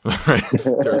notes, right?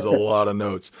 There's a lot of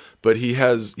notes, but he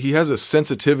has a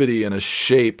sensitivity and a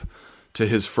shape to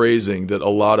his phrasing that a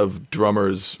lot of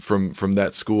drummers from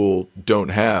that school don't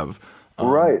have.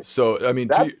 Right. So, I mean,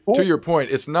 to your point,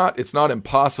 it's not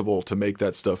impossible to make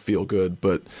that stuff feel good,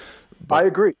 but I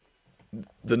agree.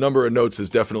 the number of notes is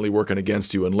definitely working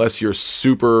against you unless you're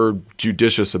super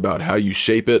judicious about how you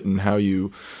shape it and how you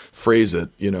phrase it,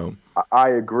 you know. I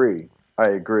agree.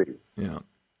 Yeah.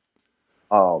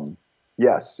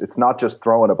 Yes, it's not just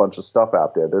throwing a bunch of stuff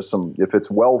out there. There's some, if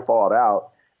it's well thought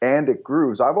out and it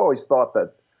grooves. I've always thought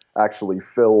that actually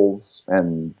fills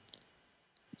and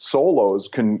solos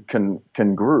can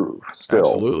groove still.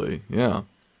 Absolutely. Yeah.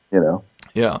 You know?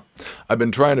 Yeah. I've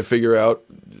been trying to figure out,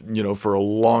 you know, for a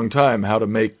long time how to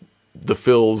make the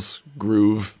fills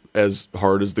groove as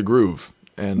hard as the groove.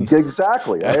 And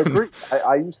exactly. I agree.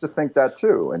 I used to think that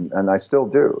too, and I still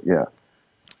do. Yeah.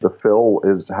 The fill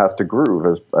has to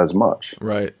groove as much.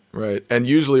 Right. And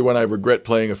usually when I regret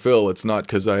playing a fill, it's not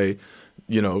because I,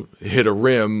 you know, hit a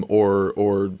rim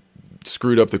or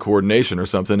screwed up the coordination or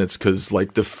something. It's because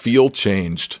like the feel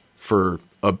changed for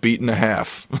a beat and a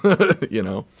half, you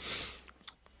know.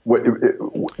 What,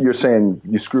 you're saying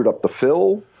you screwed up the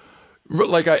fill?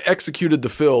 Like I executed the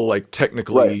fill like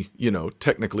technically, right. You know,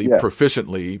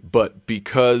 proficiently, but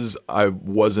because I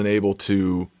wasn't able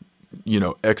to, you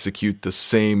know, execute the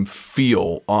same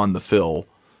feel on the fill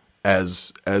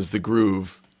as the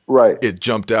groove, right? It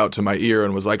jumped out to my ear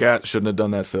and was like, shouldn't have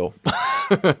done that fill.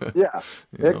 Yeah,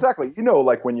 exactly. You know,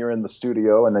 like when you're in the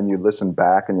studio and then you listen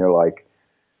back and you're like,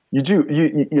 you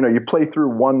know, you play through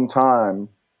one time,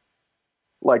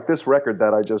 like this record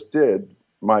that I just did,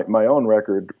 my own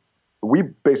record. We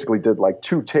basically did like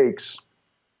 2 takes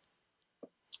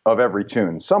of every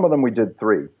tune. Some of them we did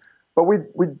 3, but we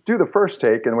do the first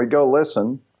take and we go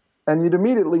listen, and you'd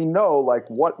immediately know like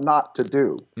what not to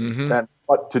do and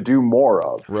what to do more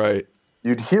of. Right.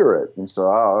 You'd hear it and so,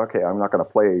 oh, okay, I'm not going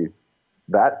to play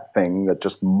that thing that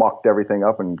just mucked everything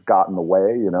up and got in the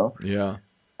way, you know? Yeah.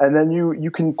 And then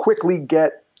you can quickly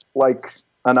get like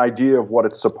an idea of what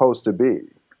it's supposed to be.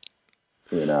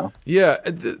 You know? Yeah,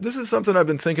 this is something I've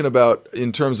been thinking about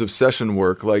in terms of session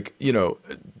work. Like, you know,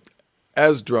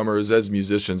 as drummers, as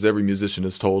musicians, every musician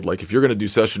is told, like, if you're going to do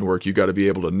session work, you got to be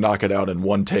able to knock it out in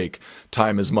one take.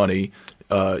 Time is money,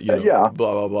 you know, yeah.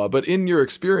 Blah, blah, blah. But in your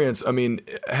experience, I mean,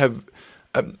 I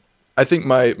think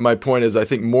my point is, I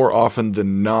think more often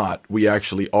than not, we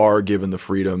actually are given the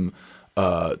freedom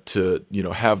to, you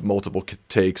know, have multiple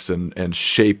takes and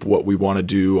shape what we want to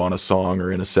do on a song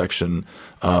or in a section.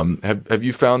 Have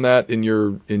you found that in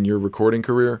your recording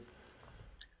career?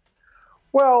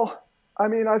 Well, I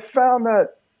mean, I found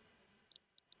that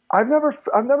I've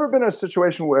never been in a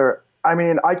situation where, I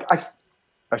mean, I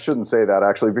shouldn't say that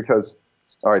actually, because,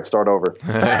 all right, start over.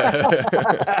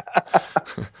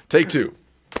 Take 2.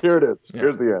 Here it is. Yeah.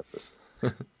 Here's the answer.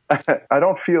 I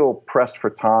don't feel pressed for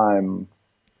time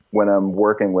when I'm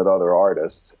working with other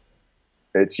artists.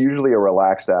 It's usually a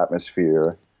relaxed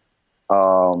atmosphere.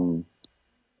 I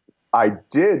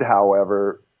did,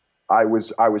 however, I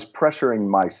was pressuring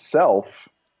myself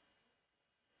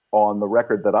on the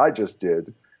record that I just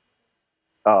did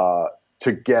to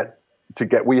get.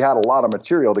 We had a lot of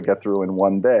material to get through in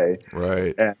one day,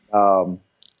 right?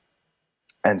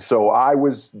 And so I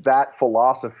was, that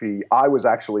philosophy I was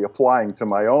actually applying to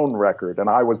my own record, and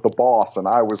I was the boss, and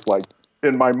I was like,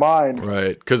 in my mind,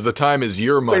 right? Because the time is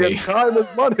your money. Time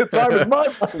is money. Time is my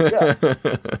money. Yeah.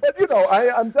 But you know,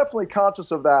 I'm definitely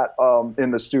conscious of that in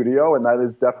the studio, and that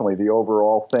is definitely the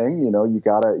overall thing. You know, you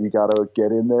gotta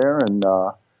get in there, and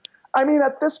I mean,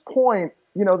 at this point,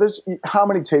 you know, there's how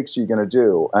many takes are you gonna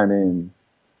do? I mean,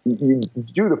 you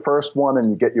do the first one and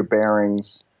you get your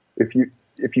bearings. If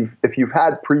you've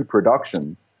had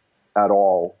pre-production at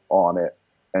all on it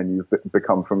and you've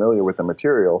become familiar with the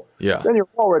material, then you're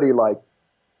already like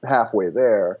halfway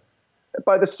there.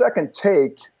 By the second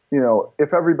take, you know,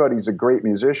 if everybody's a great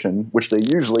musician, which they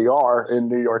usually are in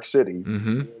New York City,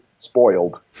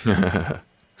 spoiled,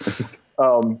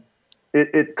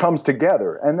 it comes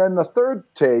together. And then the third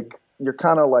take, you're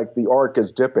kind of like the arc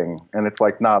is dipping and it's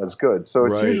like not as good. So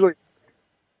it's usually,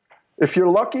 if you're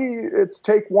lucky, it's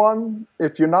take 1.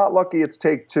 If you're not lucky, it's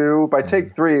take 2. By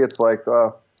take 3, it's like,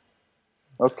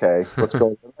 okay, let's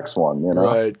go to the next one, you know?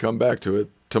 Right, come back to it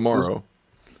tomorrow.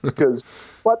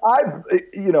 But I've,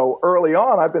 you know, early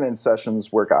on, I've been in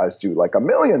sessions where guys do like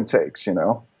 1,000,000 takes, you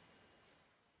know?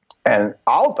 And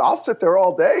I'll sit there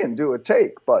all day and do a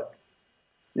take, but,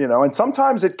 you know, and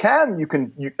sometimes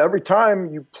every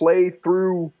time you play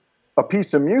through a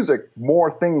piece of music,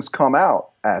 more things come out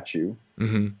at you.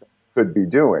 Could be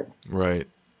doing. Right.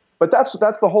 But that's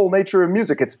the whole nature of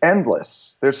music. It's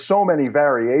endless. There's so many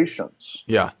variations.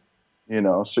 Yeah. You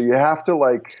know, so you have to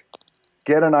like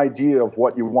get an idea of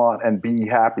what you want and be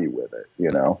happy with it, you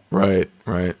know? Right.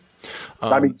 I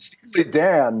mean, Steely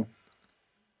Dan,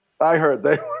 I heard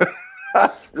they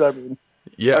I mean,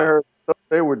 yeah. I heard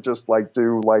they would just like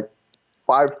do like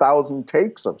 5,000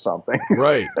 takes of something.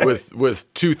 Right,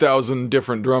 with 2,000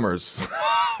 different drummers.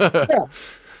 Yeah.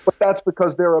 But that's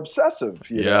because they're obsessive.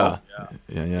 You know?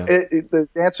 Yeah. The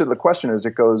answer to the question is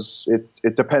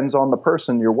it depends on the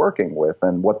person you're working with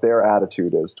and what their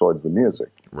attitude is towards the music.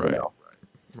 Right. You know? Right.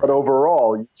 But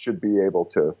overall, you should be able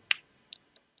to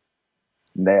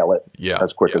nail it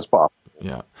as quick as possible.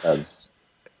 Yeah.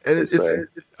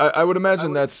 I would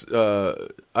imagine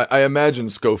I imagine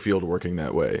Scofield working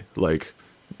that way. Like,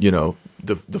 you know,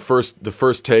 the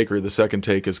first take or the second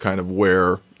take is kind of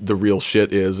where the real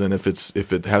shit is, and if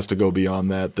it has to go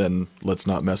beyond that, then let's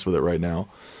not mess with it right now.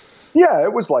 Yeah,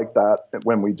 it was like that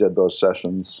when we did those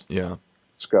sessions. Yeah.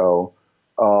 Sco.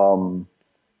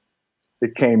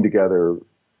 It came together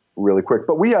really quick.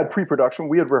 But we had pre-production.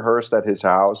 We had rehearsed at his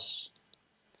house.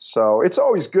 So it's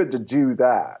always good to do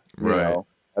that, you know,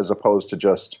 as opposed to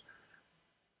just,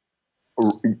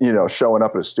 you know, showing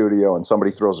up at a studio and somebody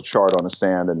throws a chart on a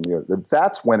stand, and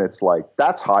that's when it's like,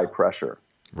 that's high pressure.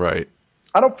 Right.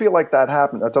 I don't feel like that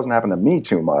doesn't happen to me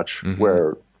too much,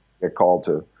 where I get called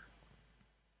to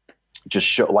just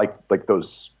show like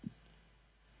those,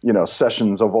 you know,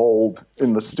 sessions of old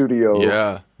in the studio.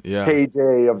 Yeah.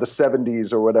 Heyday of the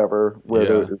 70s or whatever, where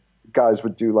the guys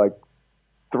would do like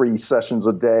 3 sessions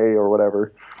a day or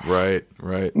whatever. Right.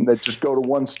 And they'd just go to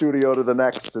one studio to the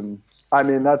next. And I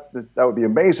mean, that would be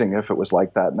amazing if it was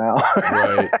like that now.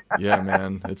 Right. Yeah,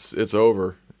 man. It's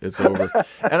over. It's over.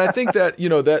 And I think that, you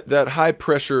know, that high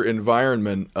pressure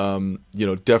environment, you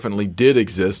know, definitely did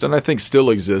exist, and I think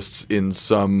still exists in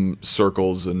some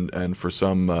circles and for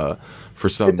some. It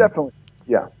definitely,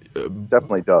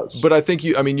 definitely does. But I think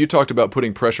you talked about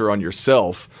putting pressure on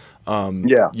yourself.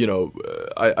 You know,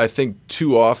 I think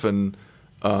too often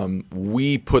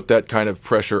we put that kind of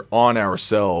pressure on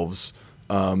ourselves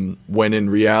when in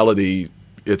reality,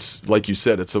 it's like you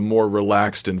said, it's a more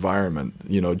relaxed environment.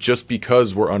 You know, just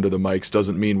because we're under the mics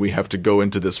doesn't mean we have to go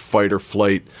into this fight or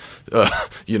flight,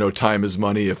 you know, time is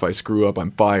money. If I screw up,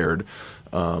 I'm fired.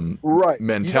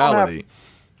 Mentality.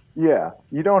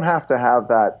 You don't have to have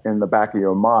that in the back of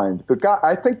your mind.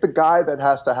 I think the guy that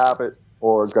has to have it,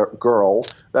 or girl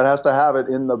that has to have it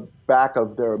in the back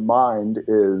of their mind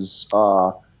is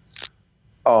the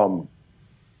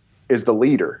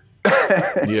leader.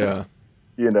 Yeah.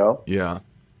 You know? Yeah.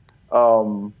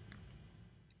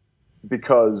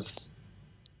 Because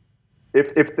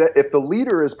if the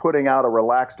leader is putting out a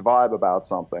relaxed vibe about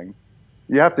something,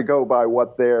 you have to go by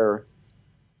what they're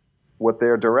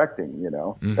directing, you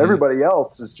know. Everybody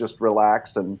else is just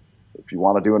relaxed, and if you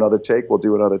want to do another take, we'll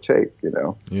do another take, you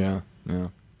know. Yeah.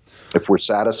 If we're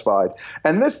satisfied.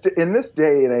 And in this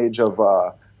day and age of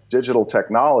digital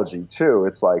technology too,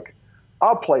 it's like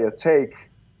I'll play a take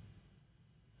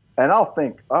and I'll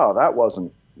think, oh, that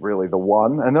wasn't really the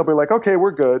one, and they'll be like, okay,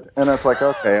 we're good, and it's like,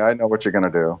 okay, I know what you're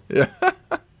gonna do.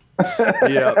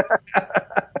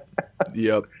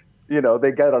 Yep. You know,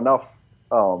 they get enough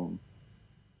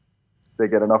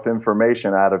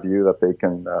information out of you that they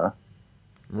can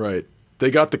right. They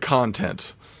got the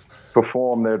content.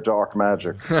 Perform their dark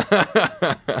magic.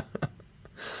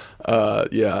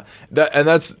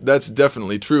 That's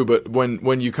definitely true. But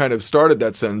when you kind of started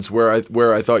that sentence, where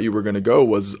I thought you were going to go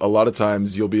was, a lot of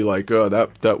times you'll be like, oh,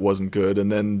 that wasn't good, and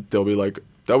then they'll be like,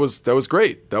 that was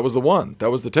great, that was the one,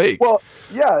 that was the take. Well,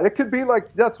 yeah, it could be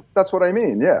like that's what I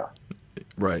mean. Yeah.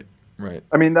 Right.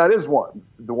 I mean, that is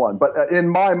the one. But in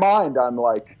my mind, I'm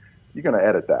like, you're going to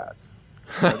edit that.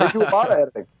 They do a lot of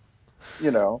editing.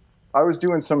 You know, I was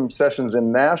doing some sessions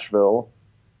in Nashville.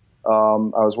 I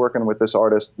was working with this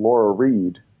artist, Laura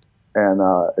Reed, and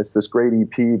it's this great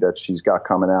EP that she's got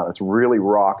coming out. It's really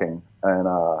rocking, and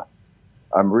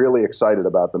I'm really excited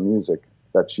about the music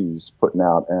that she's putting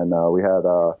out. And we had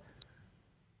a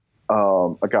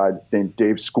guy named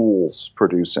Dave Schools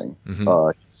producing.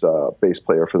 He's a bass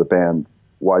player for the band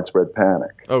Widespread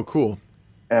Panic. Oh, cool.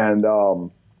 And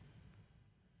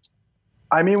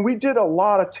I mean, we did a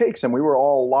lot of takes, and we were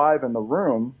all live in the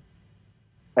room.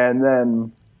 And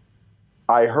then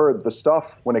I heard the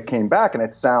stuff when it came back, and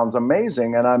it sounds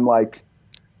amazing. And I'm like,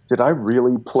 did I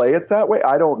really play it that way?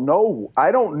 I don't know.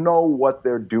 I don't know what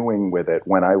they're doing with it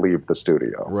when I leave the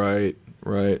studio. Right.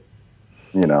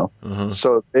 You know,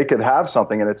 so they could have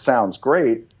something and it sounds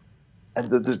great.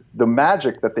 And the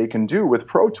magic that they can do with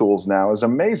Pro Tools now is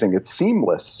amazing. It's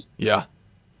seamless. Yeah.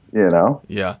 You know?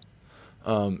 Yeah.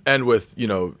 And with, you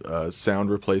know, sound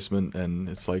replacement, and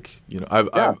it's like, you know,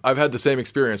 I've had the same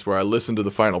experience where I listened to the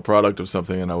final product of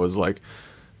something and I was like,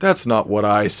 that's not what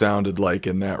I sounded like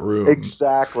in that room.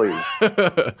 Exactly.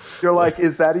 You're like,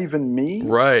 is that even me?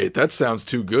 Right. That sounds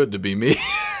too good to be me.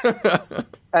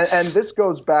 And this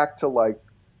goes back to like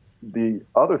the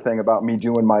other thing about me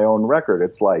doing my own record.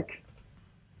 It's like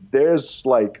there's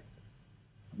like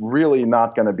really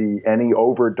not going to be any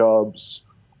overdubs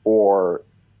or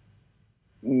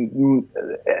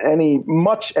any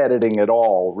much editing at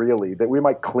all, really. That we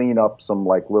might clean up some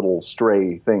like little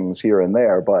stray things here and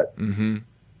there, but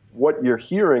what you're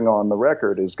hearing on the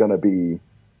record is going to be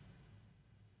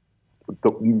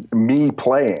me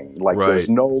playing. Like there's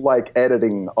no like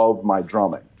editing of my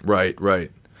drumming. Right.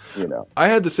 You know, I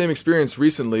had the same experience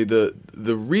recently. The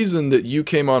reason that you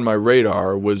came on my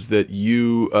radar was that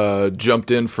you jumped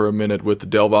in for a minute with the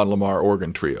Delvon Lamar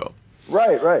organ trio.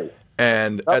 Right.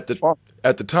 And at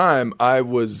the time, I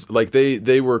was like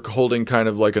they were holding kind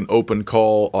of like an open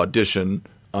call audition,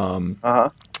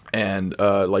 and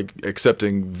like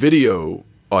accepting video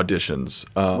auditions.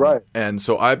 Right. And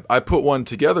so I put one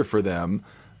together for them.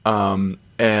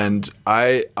 And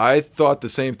I thought the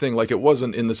same thing. Like, it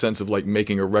wasn't in the sense of like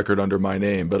making a record under my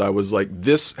name, but I was like,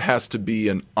 this has to be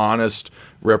an honest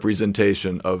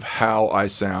representation of how I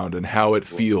sound and how it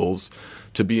feels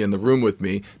to be in the room with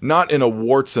me. Not in a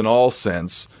warts and all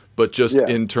sense, but just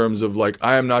in terms of like,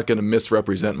 I am not going to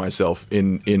misrepresent myself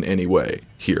in any way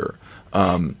here.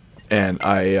 And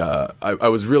I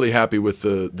was really happy with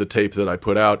the tape that I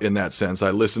put out in that sense.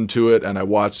 I listened to it and I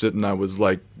watched it and I was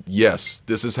like, yes,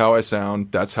 this is how I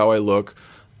sound. That's how I look.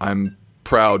 I'm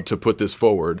proud to put this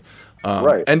forward.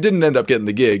 And didn't end up getting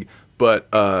the gig, but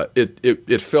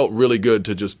it felt really good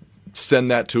to just send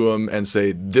that to him and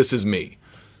say, this is me.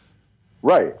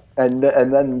 Right. And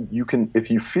then you can, if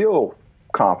you feel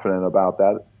confident about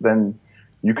that, then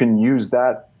you can use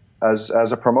that as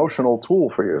a promotional tool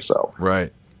for yourself.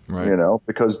 Right. You know,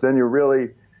 because then you're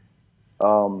really,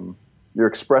 you're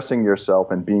expressing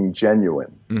yourself and being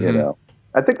genuine, you know.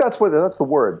 I think that's the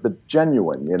word, the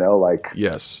genuine, you know, like.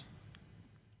 Yes.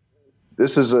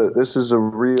 This is a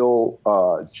real,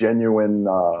 genuine,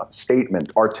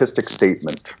 statement, artistic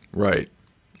statement. Right.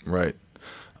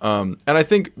 And I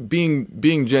think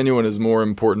being genuine is more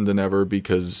important than ever,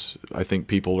 because I think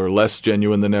people are less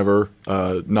genuine than ever,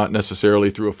 not necessarily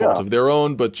through a fault of their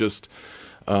own, but just,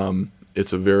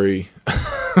 it's a very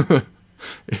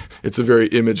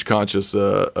image conscious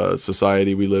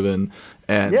society we live in,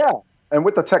 and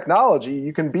with the technology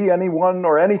you can be anyone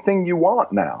or anything you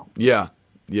want now.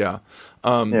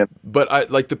 But I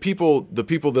like the people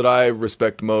that I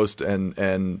respect most, and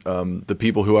the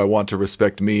people who I want to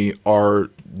respect me are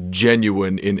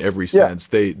genuine in every sense.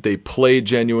 They play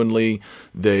genuinely,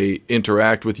 they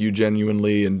interact with you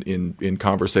genuinely in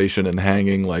conversation and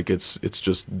hanging. Like it's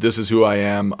just, this is who I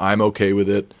am. I'm okay with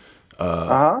it.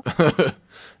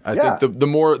 I think the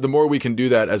more we can do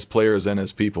that as players and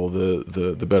as people,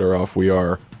 the better off we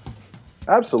are.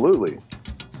 Absolutely.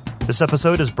 This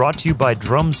episode is brought to you by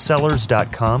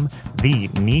Drumsellers.com, the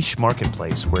niche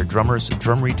marketplace where drummers,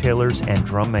 drum retailers, and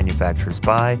drum manufacturers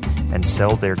buy and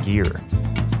sell their gear.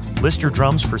 List your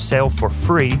drums for sale for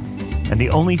free, and the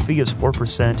only fee is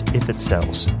 4% if it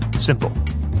sells. Simple.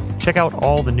 Check out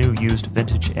all the new used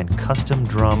vintage and custom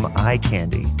drum eye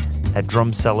candy at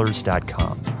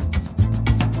Drumsellers.com.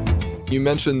 You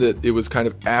mentioned that it was kind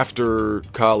of after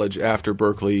college, after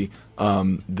Berklee,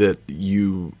 that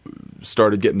you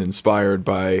started getting inspired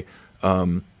by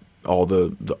all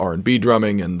the R&B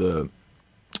drumming and the,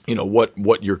 you know,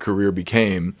 what your career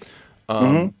became.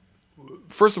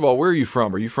 First of all, where are you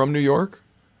from? Are you from New York?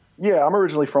 Yeah, I'm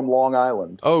originally from Long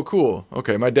Island. Oh, cool.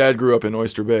 Okay, my dad grew up in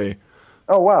Oyster Bay.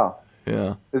 Oh, wow.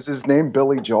 Yeah. Is his name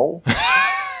Billy Joel?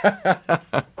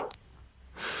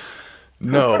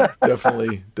 No,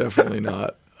 definitely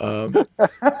not.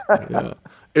 Yeah.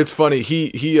 It's funny.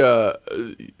 He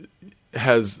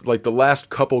has, like, the last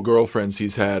couple girlfriends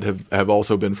he's had have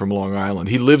also been from Long Island.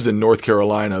 He lives in North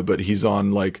Carolina, but he's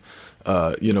on like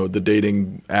the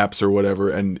dating apps or whatever,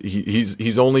 and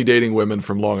he's only dating women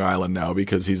from Long Island now,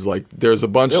 because he's like, there's a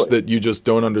bunch that you just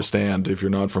don't understand if you're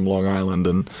not from Long Island,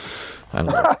 and I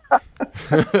don't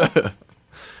know.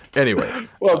 Anyway.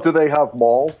 Well, do they have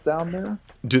malls down there?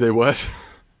 Do they what?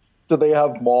 Do they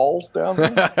have malls down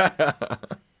there?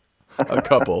 A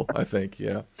couple, I think,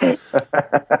 yeah.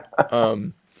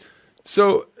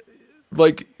 So,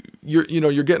 like,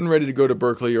 you're getting ready to go to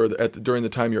Berklee, or during the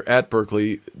time you're at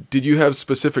Berklee, did you have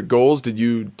specific goals? Did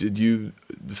you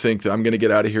think that I'm going to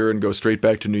get out of here and go straight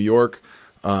back to New York?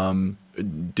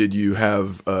 Did you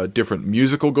have different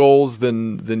musical goals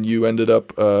than you ended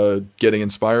up getting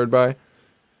inspired by?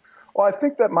 Well, I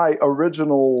think that my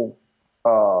original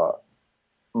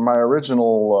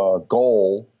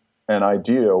goal and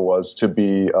idea was to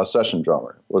be a session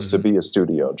drummer, to be a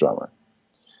studio drummer.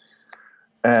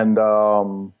 And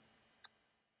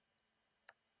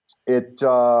I'd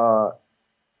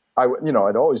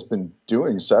always been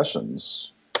doing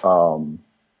sessions,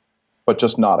 but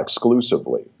just not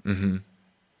exclusively.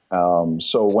 Mm-hmm.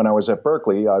 So when I was at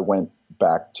Berklee, I went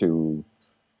back to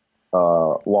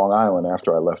Long Island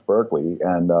after I left Berklee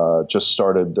and just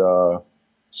started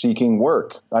seeking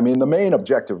work. I mean, the main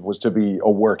objective was to be a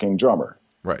working drummer.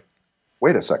 Right.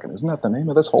 Wait a second. Isn't that the name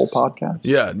of this whole podcast?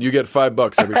 Yeah. You get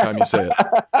 $5 every time you say it.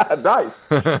 Nice.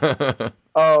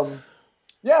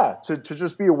 Yeah, to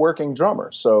just be a working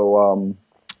drummer. So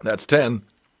that's 10.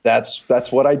 That's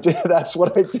what I did. That's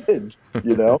what I did.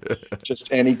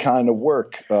 Just any kind of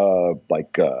work,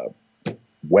 like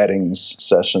weddings,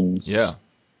 sessions,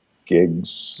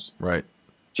 gigs, right,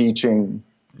 teaching.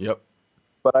 Yep.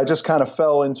 But I just kind of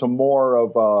fell into more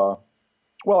of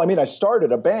I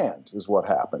started a band is what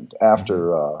happened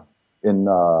after in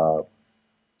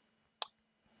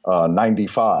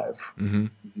 95. Mm-hmm.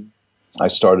 I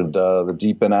started the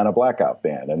Deep Banana Blackout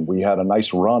Band, and we had a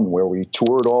nice run where we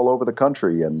toured all over the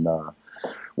country and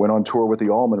went on tour with the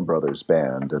Allman Brothers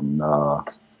Band and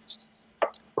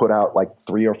put out like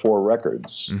 3 or 4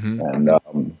 records. Mm-hmm. And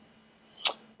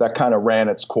that kind of ran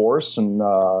its course, and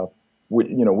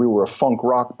we were a funk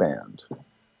rock band.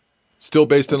 Still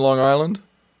based in Long Island?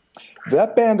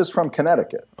 That band is from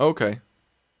Connecticut. Okay.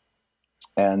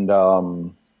 And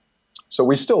so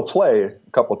we still play a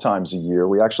couple of times a year.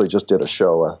 We actually just did a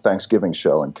Thanksgiving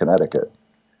show in Connecticut.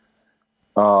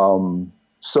 So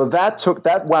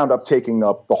that wound up taking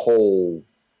up the whole,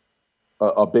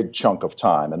 a big chunk of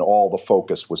time, and all the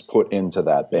focus was put into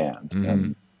that band. Mm-hmm.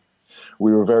 And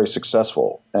we were very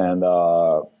successful. And,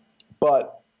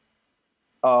 but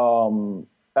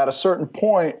at a certain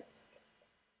point,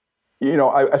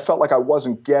 I felt like I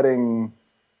wasn't getting,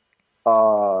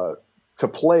 to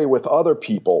play with other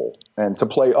people and to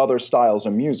play other styles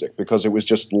of music because it was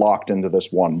just locked into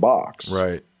this one box.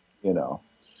 Right.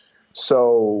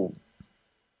 So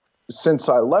since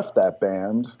I left that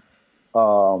band,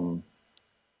 I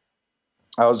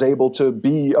was able to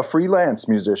be a freelance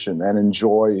musician and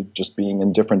enjoy just being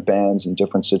in different bands and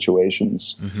different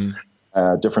situations, mm-hmm.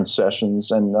 Different sessions.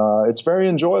 And it's very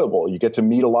enjoyable. You get to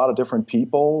meet a lot of different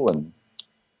people, and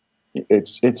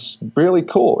it's really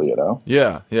cool,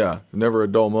 Yeah. Never a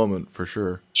dull moment, for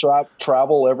sure.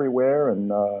 Travel everywhere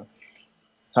and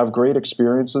have great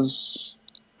experiences.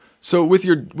 So with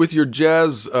your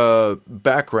jazz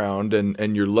background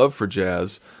and your love for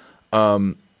jazz,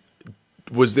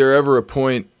 was there ever a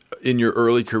point in your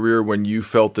early career when you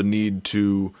felt the need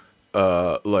to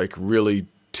really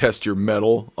test your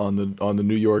mettle on the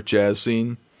New York jazz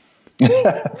scene?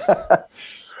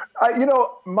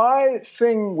 My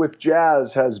thing with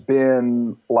jazz has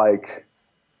been like,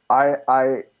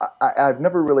 I've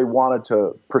never really wanted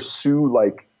to pursue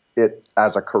like it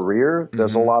as a career. Mm-hmm.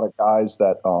 There's a lot of guys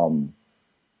that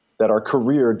are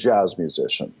career jazz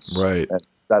musicians, right? And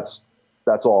that's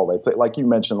all they play. Like you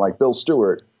mentioned, like Bill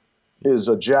Stewart is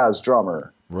a jazz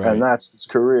drummer, right? And that's his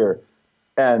career.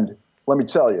 And let me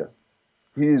tell you,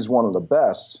 he's one of the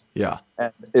best. Yeah,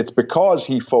 and it's because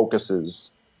he focuses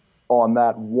on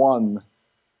that one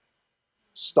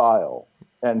style,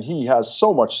 and he has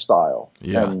so much style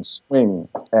and swing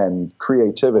and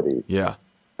creativity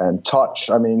and touch.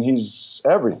 I mean, he's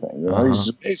everything,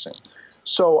 he's amazing.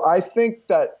 So I think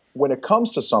that when it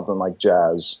comes to something like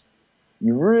jazz,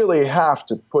 you really have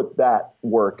to put that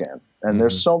work in. And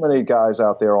there's so many guys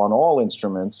out there on all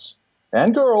instruments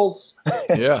and girls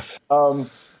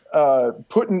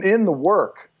putting in the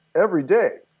work every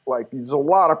day. Like, there's a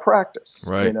lot of practice,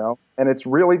 right? And it's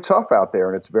really tough out there,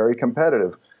 and it's very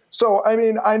competitive. So, I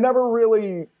mean, I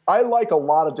like a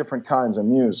lot of different kinds of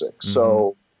music. Mm-hmm.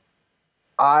 So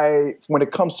when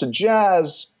it comes to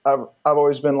jazz, I've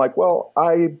always been like, well,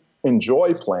 I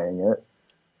enjoy playing it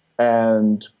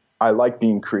and I like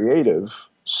being creative.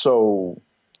 So,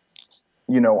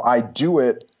 I do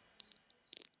it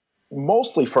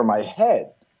mostly for my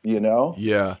head,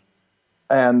 Yeah.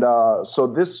 And so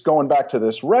going back to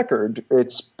this record,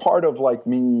 it's part of like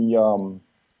me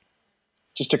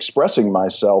just expressing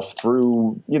myself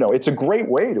through, it's a great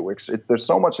way there's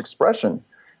so much expression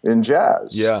in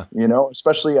jazz,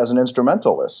 especially as an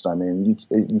instrumentalist. I mean,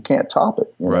 you can't top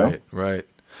it. Right.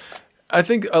 I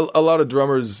think a lot of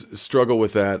drummers struggle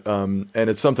with that, and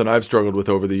it's something I've struggled with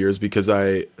over the years because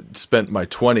I spent my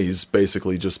 20s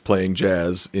basically just playing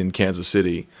jazz in Kansas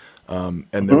City. And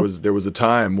there was a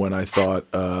time when I thought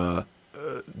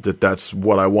that's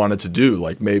what I wanted to do.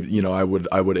 Like maybe I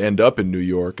would end up in New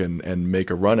York and make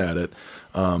a run at it.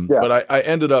 But I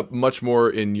ended up much more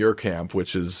in your camp,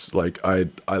 which is like I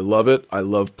love it. I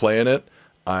love playing it.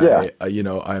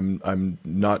 I'm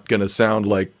not gonna sound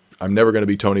like I'm never going to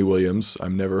be Tony Williams.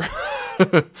 I'm never,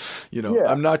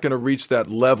 I'm not going to reach that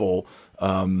level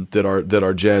that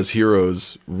our jazz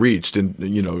heroes reached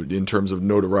in terms of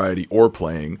notoriety or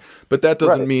playing. But that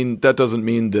doesn't mean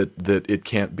that it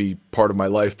can't be part of my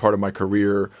life, part of my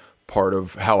career, part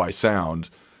of how I sound.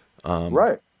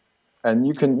 Right. And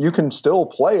you can still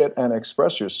play it and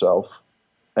express yourself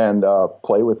and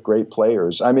play with great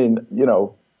players. I mean,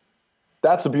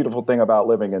 that's the beautiful thing about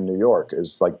living in New York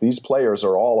is like these players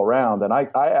are all around, and I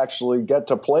actually get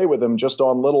to play with them just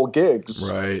on little gigs,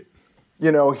 right?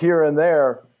 Here and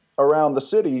there around the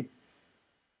city.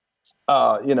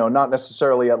 Not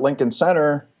necessarily at Lincoln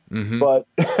Center, but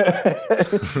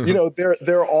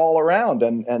they're all around,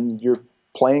 and you're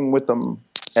playing with them,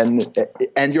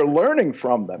 and you're learning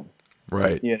from them,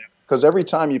 right? Because every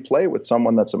time you play with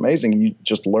someone that's amazing, you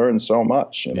just learn so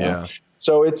much. Yeah.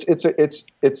 So it's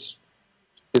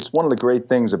one of the great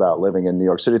things about living in New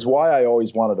York City. It's why I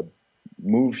always wanted to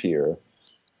move here.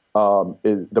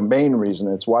 Is the main reason.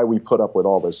 It's why we put up with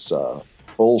all this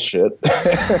bullshit.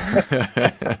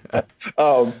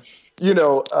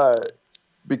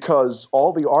 Because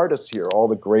all the artists here, all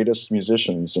the greatest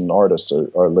musicians and artists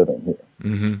are living here.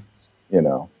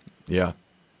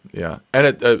 Yeah.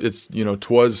 And it's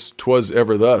twas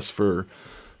ever thus for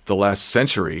the last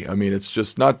century. I mean, it's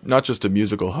just not just a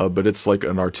musical hub, but it's like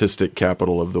an artistic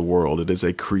capital of the world. It is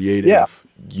a creative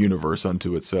universe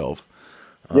unto itself.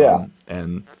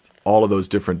 And all of those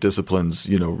different disciplines,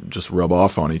 just rub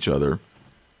off on each other.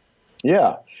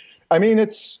 Yeah. I mean,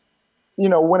 it's,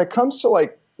 when it comes to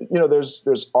like,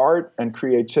 there's art and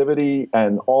creativity,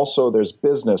 and also there's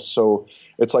business. So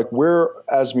it's like we're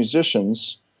as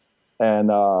musicians and,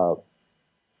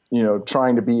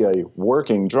 trying to be a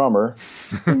working drummer.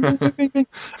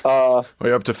 Are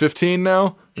you up to 15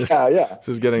 now? Yeah. This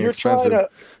is getting expensive.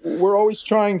 We're always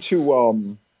trying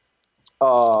to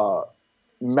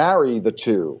marry the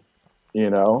two,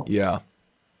 Yeah.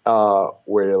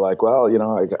 Where you're like, well,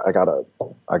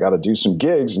 I gotta do some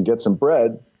gigs and get some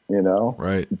bread,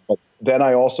 Right. But then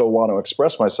I also want to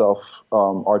express myself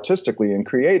artistically and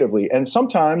creatively, and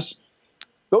sometimes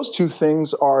those two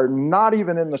things are not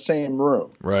even in the same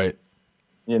room. Right.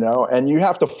 And you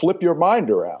have to flip your mind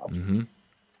around. Mm-hmm.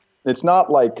 It's not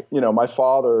like, my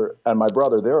father and my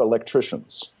brother, they're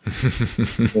electricians.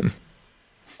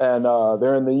 And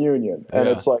they're in the union. And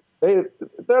it's like,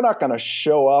 they're not going to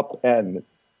show up and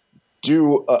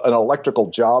do an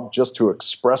electrical job just to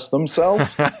express themselves.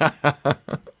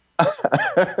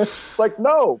 It's like,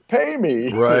 no, pay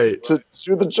me to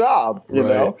do the job,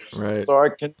 right. so I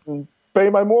can pay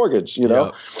my mortgage,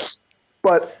 And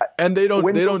they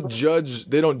don't judge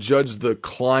the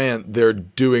client they're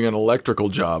doing an electrical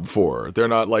job for. They're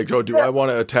not like, oh, do I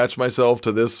want to attach myself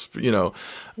to this? Yeah.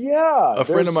 A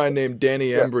friend of mine named Danny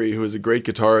Embry, who is a great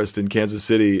guitarist in Kansas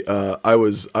City, I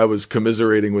was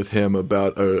commiserating with him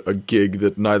about a gig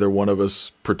that neither one of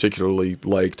us particularly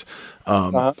liked.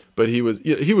 But he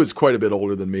was quite a bit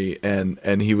older than me,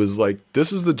 and he was like,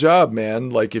 this is the job, man.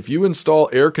 Like, if you install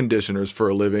air conditioners for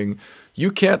a living, you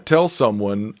can't tell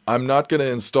someone, I'm not going to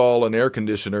install an air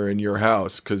conditioner in your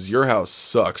house because your house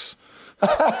sucks.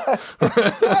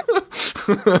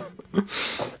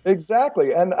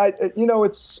 Exactly. And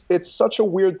it's such a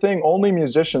weird thing. Only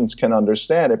musicians can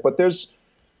understand it, but there's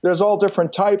all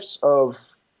different types of,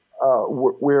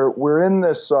 we're in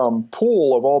this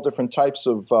pool of all different types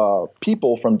of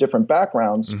people from different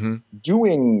backgrounds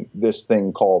doing this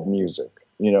thing called music,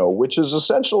 which is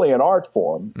essentially an art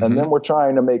form. And then we're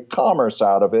trying to make commerce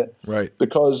out of it, right?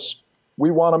 Because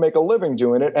we want to make a living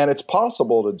doing it, and it's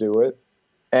possible to do it.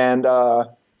 And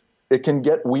it can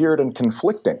get weird and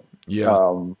conflicting.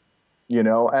 Yeah.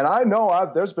 And I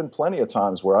know there's been plenty of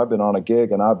times where I've been on a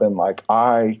gig and I've been like,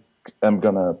 I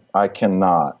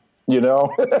cannot. It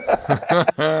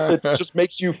just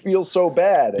makes you feel so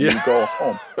bad, and you go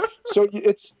home. So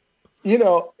it's,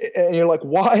 and you're like,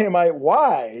 why?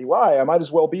 I might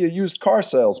as well be a used car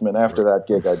salesman after that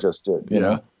gig I just did, you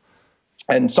know?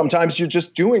 And sometimes you're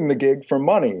just doing the gig for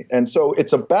money. And so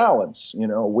it's a balance,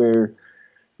 where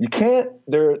you can't,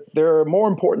 there are more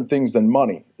important things than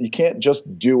money. You can't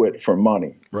just do it for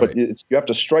money, but you have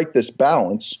to strike this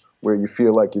balance where you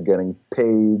feel like you're getting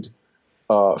paid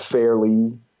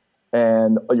fairly,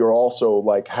 and you're also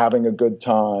like having a good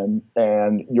time,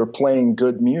 and you're playing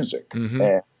good music,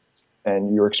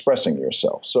 and you're expressing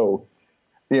yourself. So,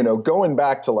 going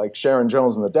back to like Sharon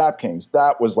Jones and the Dap Kings,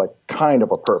 that was like kind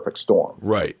of a perfect storm.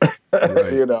 Right. And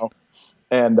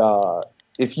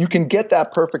if you can get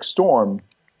that perfect storm,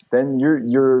 then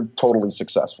you're totally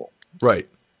successful. Right.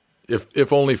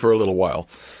 If only for a little while.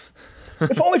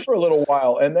 if only for a little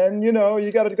while. And then, you know,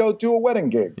 you got to go do a wedding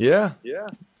gig. Yeah.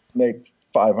 Make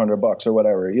 $500 or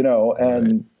whatever, you know,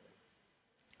 and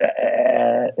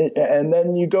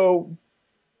then you go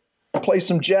play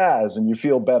some jazz and you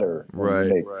feel better.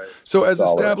 Right. So as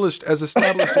established as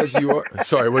you are,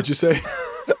 sorry, what'd you say?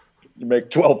 You make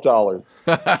 $12.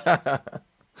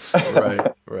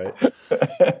 Right.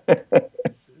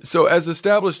 So as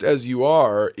established as you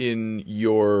are in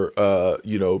your,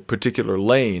 particular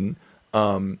lane,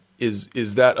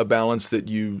 is that a balance that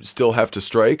you still have to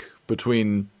strike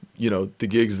between, you know, the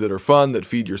gigs that are fun, that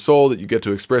feed your soul, that you get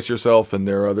to express yourself, and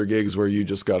there are other gigs where you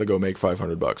just got to go make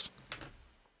 $500?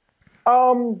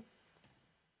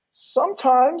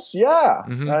 Sometimes, yeah.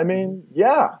 Mm-hmm.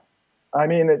 I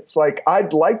mean, it's like,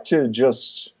 I'd like to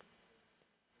just,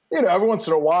 you know, every once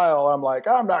in a while, I'm like,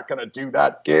 I'm not going to do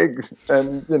that gig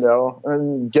and, you know,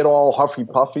 and get all huffy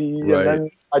puffy. Right. And then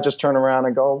I just turn around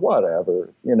and go, whatever,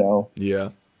 you know. Yeah.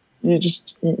 You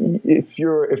just, if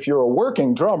you're a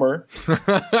working drummer.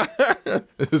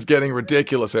 This is getting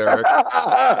ridiculous, Eric. Hey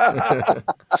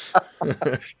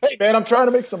man, I'm trying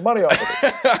to make some money off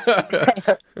of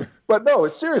it. But no,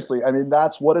 it's seriously, I mean,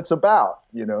 that's what it's about.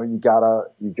 You know, you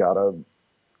gotta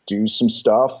do some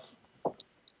stuff.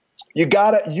 You've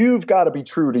got to be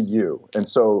true to you. And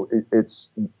so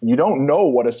you don't know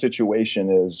what a situation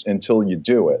is until you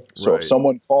do it. So if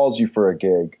someone calls you for a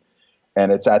gig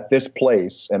and it's at this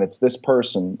place and it's this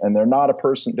person and they're not a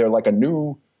person, they're like a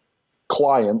new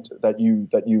client that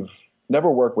you've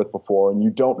never worked with before, and you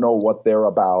don't know what they're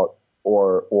about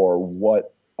or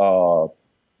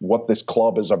what this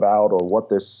club is about or what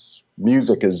this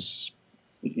music is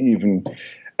even,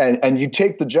 and you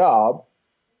take the job.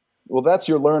 Well, that's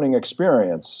your learning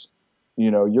experience.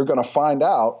 You know, you're going to find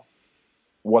out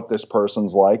what this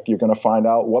person's like. You're going to find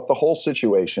out what the whole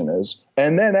situation is.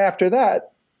 And then after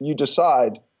that, you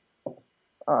decide,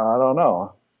 I don't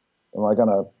know, am I going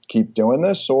to keep doing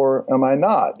this or am I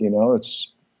not? You know,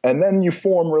 and then you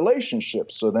form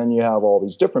relationships. So then you have all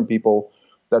these different people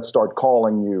that start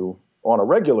calling you on a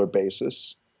regular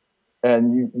basis,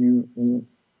 and you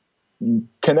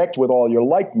connect with all your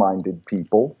like-minded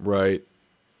people. Right.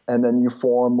 And then you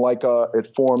form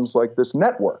it forms like this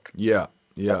network. Yeah.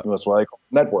 That's what I call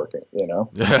networking, you know?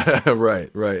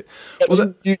 Right.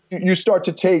 Well, you start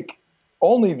to take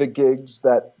only the gigs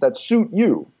that suit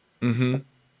you, mm-hmm.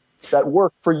 that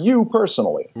work for you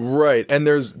personally. Right. And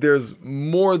there's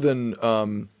more than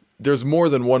one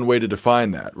way to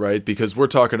define that, right? Because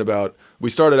we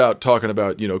started out talking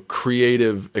about, you know,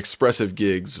 creative, expressive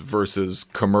gigs versus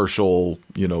commercial,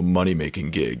 you know, money-making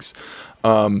gigs.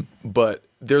 But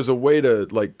there's a way to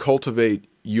like cultivate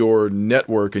your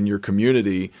network and your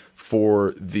community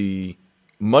for the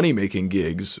money-making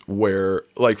gigs where,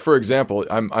 like, for example,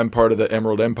 I'm part of the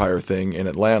Emerald Empire thing in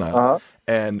Atlanta. Uh-huh.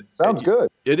 And sounds good.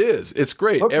 It is. It's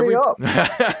great. Hook me up.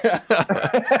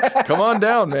 Come on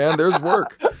down, man. There's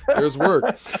work.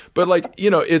 But like,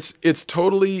 you know, it's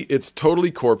totally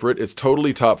corporate. It's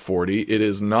totally top 40. It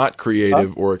is not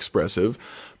creative or expressive.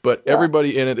 But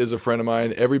everybody in it is a friend of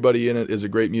mine. Everybody in it is a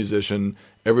great musician.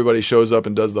 Everybody shows up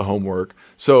and does the homework.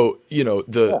 So, you know,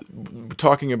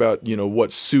 talking about, you know,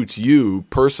 what suits you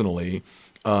personally,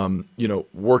 you know,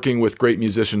 working with great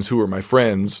musicians who are my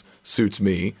friends suits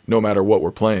me no matter what we're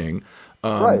playing.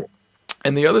 Right.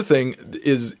 And the other thing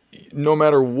is, no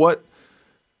matter what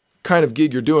kind of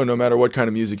gig you're doing, no matter what kind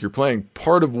of music you're playing,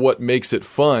 part of what makes it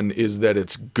fun is that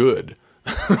it's good.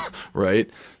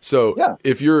 Right? So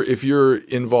if you're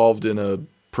involved in a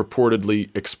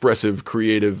purportedly expressive,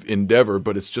 creative endeavor,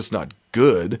 but it's just not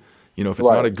good, you know, if it's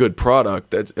not a good product,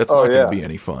 that's not going to be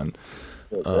any fun.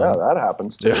 That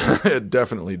happens too. Yeah, it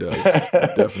definitely does.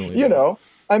 It definitely you know,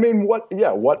 I mean,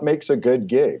 what makes a good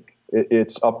gig?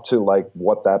 It's up to like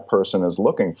what that person is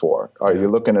looking for. Are you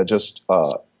looking to just,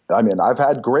 I mean, I've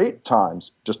had great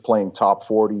times just playing top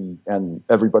 40 and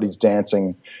everybody's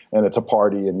dancing and it's a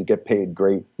party and you get paid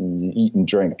great and you eat and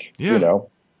drink, you know,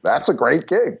 that's a great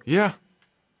gig. Yeah.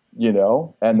 You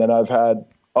know, and then I've had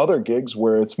other gigs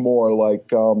where it's more like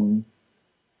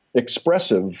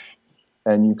expressive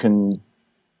and you can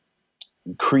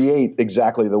create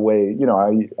exactly the way, you know,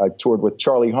 I toured with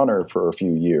Charlie Hunter for a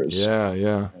few years. Yeah.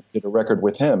 I did a record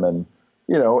with him and,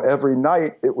 you know, every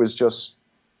night it was just,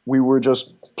 we were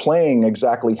just playing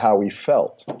exactly how he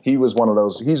felt. He's one of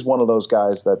those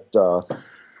guys that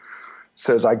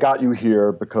says, I got you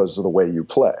here because of the way you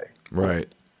play. Right.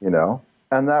 You know?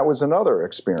 And that was another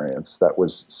experience that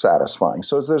was satisfying.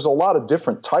 So there's a lot of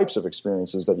different types of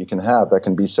experiences that you can have that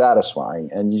can be satisfying.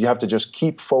 And you have to just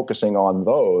keep focusing on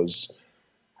those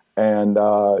and,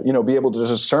 you know, be able to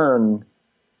discern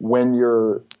when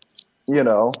you're, you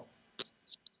know,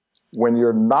 when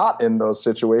you're not in those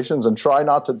situations and try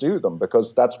not to do them,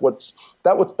 because that's what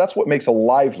makes a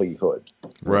livelihood.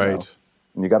 Right.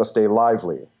 And you got to stay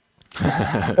lively.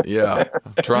 Yeah.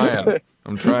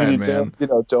 I'm trying, man.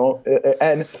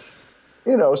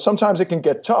 Sometimes it can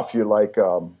get tough. You're like,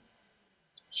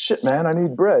 shit, man, I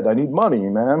need bread. I need money,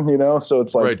 man. So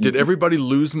it's like, right. Did everybody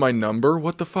lose my number?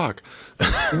 What the fuck?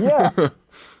 Yeah.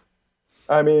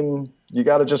 I mean, you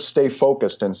got to just stay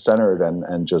focused and centered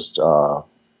and just,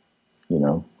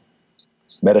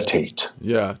 meditate.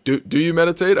 Yeah. Do you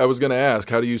meditate? I was going to ask,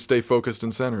 how do you stay focused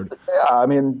and centered? Yeah. I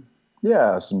mean,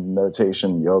 some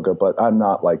meditation, yoga, but I'm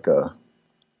not like a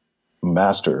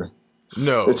master.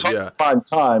 No. It's hard to find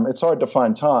time. It's hard to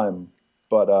find time,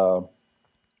 but,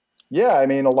 I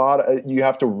mean, you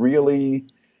have to really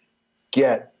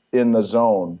get in the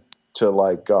zone to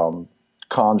like,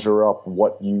 conjure up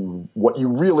what you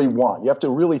really want. You have to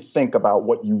really think about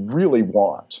what you really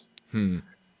want,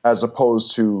 as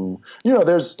opposed to,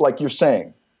 there's, like you're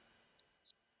saying,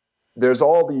 there's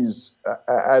all these,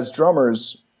 as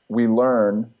drummers, we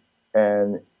learn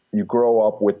and you grow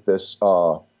up with this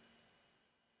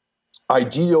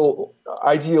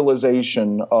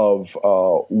idealization of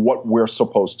what we're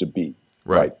supposed to be.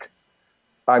 Right. Like,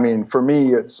 I mean, for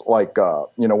me, it's like,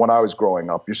 when I was growing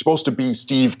up, you're supposed to be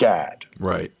Steve Gadd.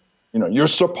 Right. You're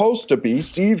supposed to be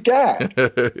Steve Gadd.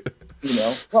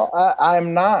 Well,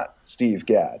 I'm not Steve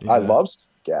Gadd. Yeah. I love Steve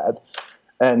Gadd.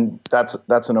 And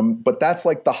but that's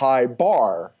like the high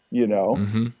bar,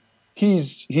 Mm-hmm.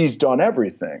 He's done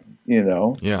everything,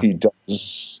 Yeah. He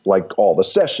does like all the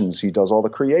sessions. He does all the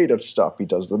creative stuff. He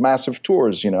does the massive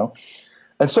tours, And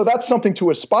so that's something to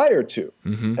aspire to.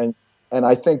 Mm-hmm. And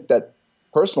I think that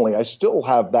personally, I still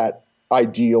have that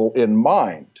ideal in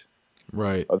mind.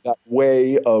 Right. Of that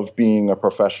way of being a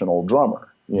professional drummer,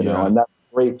 and that's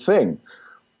a great thing.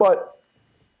 But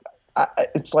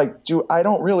it's like, you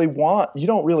don't really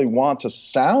want to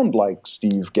sound like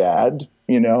Steve Gadd,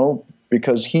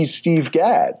 because he's Steve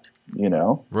Gadd,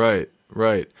 Right.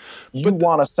 Right. You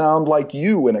want to sound like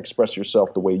you and express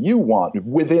yourself the way you want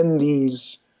within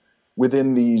these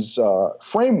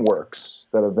frameworks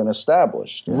that have been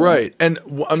established. Right. And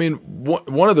I mean,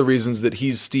 one of the reasons that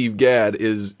he's Steve Gadd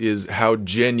is how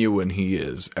genuine he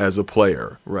is as a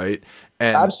player. Right.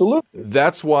 And absolutely.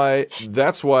 That's why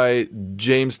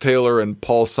James Taylor and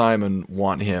Paul Simon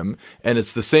want him. And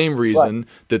it's the same reason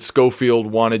that Scofield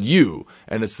wanted you.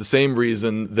 And it's the same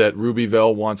reason that Ruby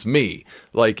Vell wants me.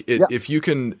 Like if you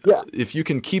can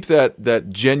keep that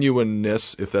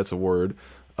genuineness, if that's a word,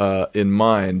 in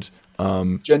mind,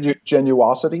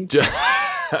 genuosity.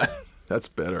 That's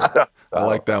better. I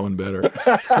like that one better.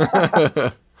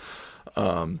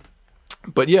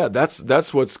 But yeah,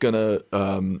 that's what's gonna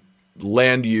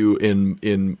land you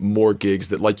in more gigs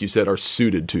that, like you said, are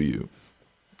suited to you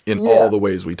in all the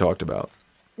ways we talked about.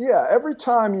 Yeah, every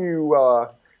time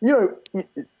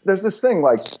there's this thing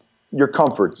like your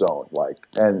comfort zone,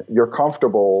 and you're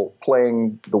comfortable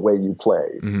playing the way you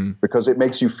play because it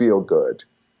makes you feel good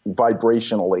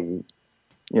vibrationally.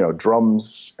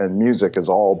 Drums and music is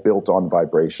all built on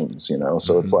vibrations,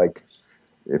 so it's like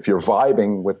if you're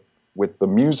vibing with the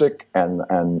music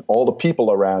and all the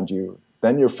people around you,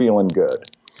 then you're feeling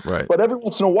good. Right. But every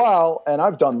once in a while, and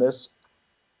I've done this,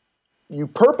 you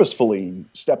purposefully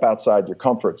step outside your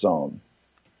comfort zone,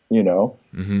 and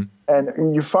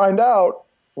you find out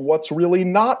what's really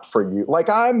not for you. Like,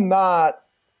 I'm not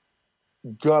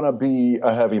gonna be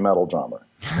a heavy metal drummer,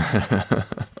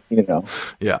 Yeah.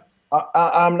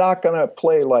 I'm not going to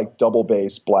play like double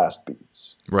bass blast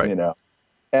beats, right.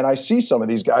 And I see some of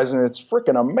these guys and it's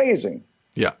freaking amazing.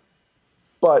 Yeah.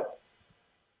 But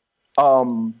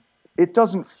it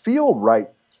doesn't feel right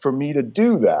for me to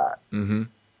do that. Mm-hmm.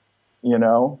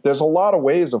 There's a lot of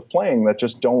ways of playing that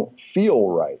just don't feel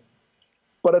right.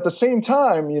 But at the same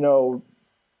time,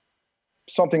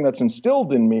 something that's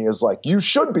instilled in me is like, you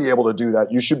should be able to do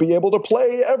that. You should be able to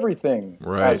play everything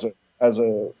as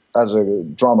a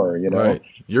drummer, Right.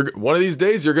 You're one of these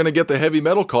days you're going to get the heavy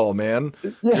metal call, man.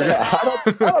 Yeah, I don't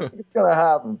think it's going to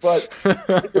happen, but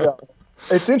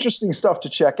it's interesting stuff to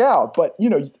check out. But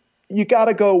you got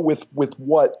to go with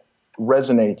what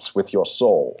resonates with your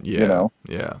soul. Yeah.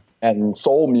 And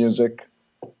soul music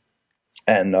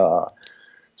and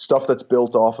stuff that's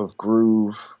built off of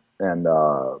groove and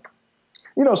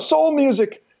soul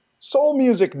music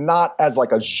not as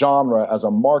like a genre, as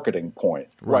a marketing point,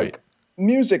 right? Like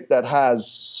music that has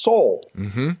soul,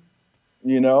 and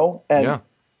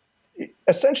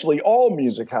essentially all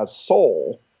music has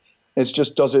soul. It's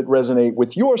just, does it resonate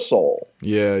with your soul?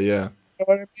 Yeah. You know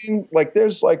what I mean? Like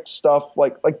there's like stuff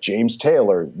like James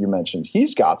Taylor, you mentioned,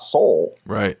 he's got soul,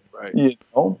 right?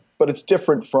 but it's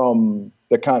different from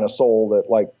the kind of soul that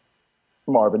like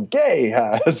Marvin Gaye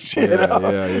has. You know?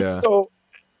 Yeah. So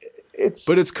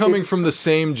it's coming from the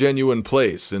same genuine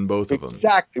place in both of them.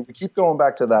 Exactly. We keep going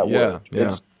back to that word. Yeah.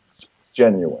 It's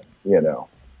genuine, you know.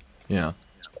 Yeah.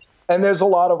 And there's a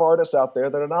lot of artists out there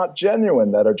that are not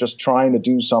genuine, that are just trying to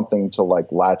do something to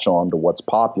like latch on to what's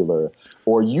popular,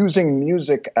 or using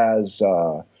music as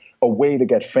a way to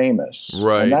get famous.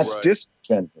 Right. And that's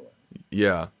disingenuous.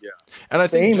 Yeah. And I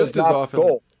think Fame just is as not often. the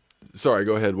goal. Sorry,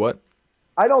 go ahead. What?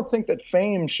 I don't think that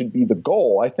fame should be the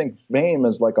goal. I think fame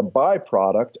is like a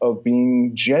byproduct of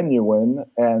being genuine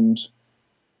and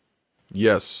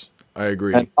Yes, I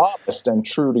agree. and honest and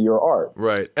true to your art.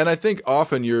 Right. And I think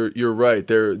often you're right.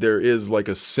 There is like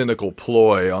a cynical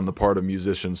ploy on the part of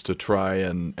musicians to try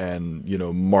and you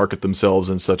know, market themselves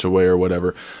in such a way or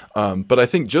whatever. But I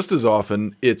think just as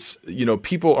often it's, you know,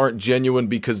 people aren't genuine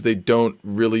because they don't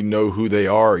really know who they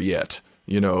are yet.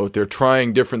 You know, they're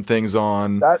trying different things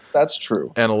on. That's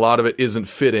true. And a lot of it isn't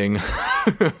fitting.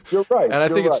 You're right. And I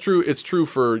think it's true. It's true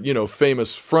for, you know,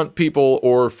 famous front people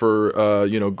or for,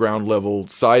 you know, ground level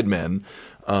sidemen.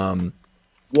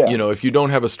 You know, if you don't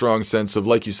have a strong sense of,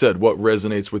 like you said, what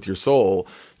resonates with your soul,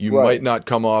 you might not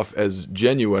come off as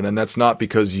genuine. And that's not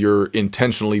because you're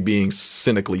intentionally being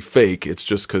cynically fake. It's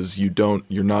just because you're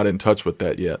not in touch with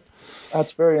that yet.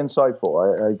 That's very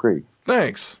insightful. I agree.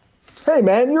 Thanks. Hey,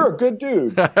 man, you're a good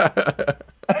dude.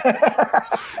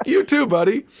 You too,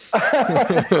 buddy.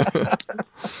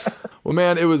 Well,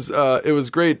 man, it was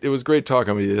great. It was great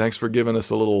talking with you. Thanks for giving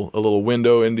us a little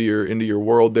window into your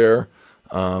world there.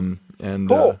 Cool.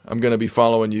 I'm going to be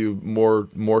following you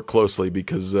more closely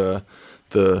because to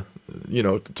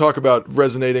talk about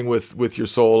resonating with your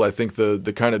soul. I think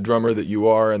the kind of drummer that you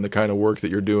are and the kind of work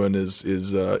that you're doing is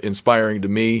inspiring to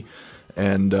me,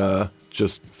 and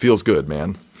just feels good,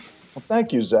 man. Well,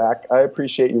 thank you, Zach. I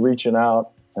appreciate you reaching out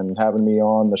and having me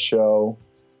on the show.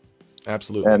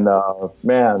 Absolutely. And,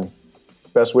 man,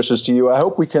 best wishes to you. I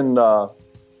hope we can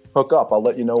hook up. I'll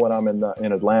let you know when I'm in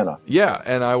Atlanta. Yeah,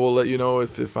 and I will let you know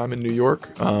if I'm in New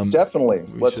York. Definitely.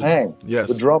 Let's hang. Yes.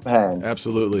 The drum hang.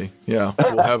 Absolutely. Yeah.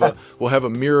 We'll have a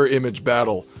mirror image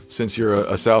battle since you're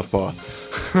a southpaw.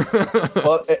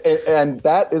 Well, and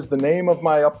that is the name of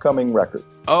my upcoming record.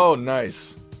 Oh,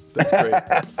 nice. That's great.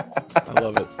 I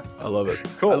love it.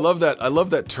 Cool. I love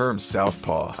that term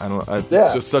southpaw.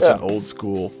 It's just such an old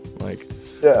school, like.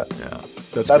 Yeah.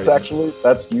 That's great. Actually,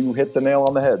 you hit the nail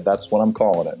on the head. That's what I'm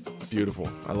calling it. Beautiful.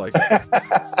 I like it.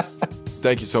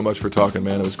 Thank you so much for talking,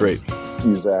 man. It was great. Thank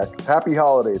you, Zach. Happy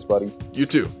holidays, buddy. You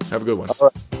too. Have a good one.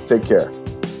 All right. Take care.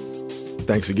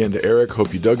 Thanks again to Eric.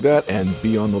 Hope you dug that, and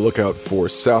be on the lookout for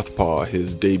Southpaw,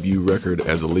 his debut record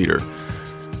as a leader.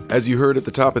 As you heard at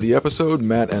the top of the episode,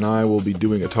 Matt and I will be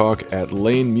doing a talk at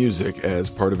Lane Music as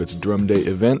part of its Drum Day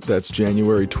event. That's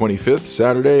January 25th,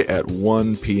 Saturday at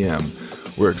 1 p.m.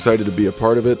 We're excited to be a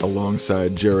part of it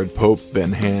alongside Jared Pope,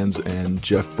 Ben Hands, and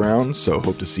Jeff Brown, so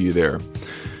hope to see you there.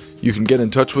 You can get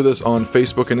in touch with us on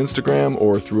Facebook and Instagram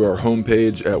or through our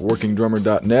homepage at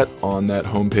workingdrummer.net. On that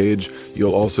homepage,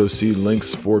 you'll also see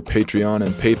links for Patreon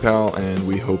and PayPal, and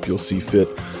we hope you'll see fit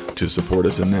to support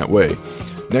us in that way.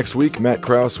 Next week, Matt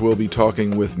Krause will be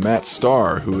talking with Matt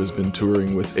Starr, who has been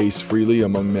touring with Ace Frehley,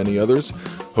 among many others.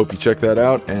 Hope you check that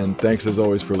out, and thanks as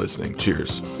always for listening.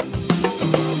 Cheers.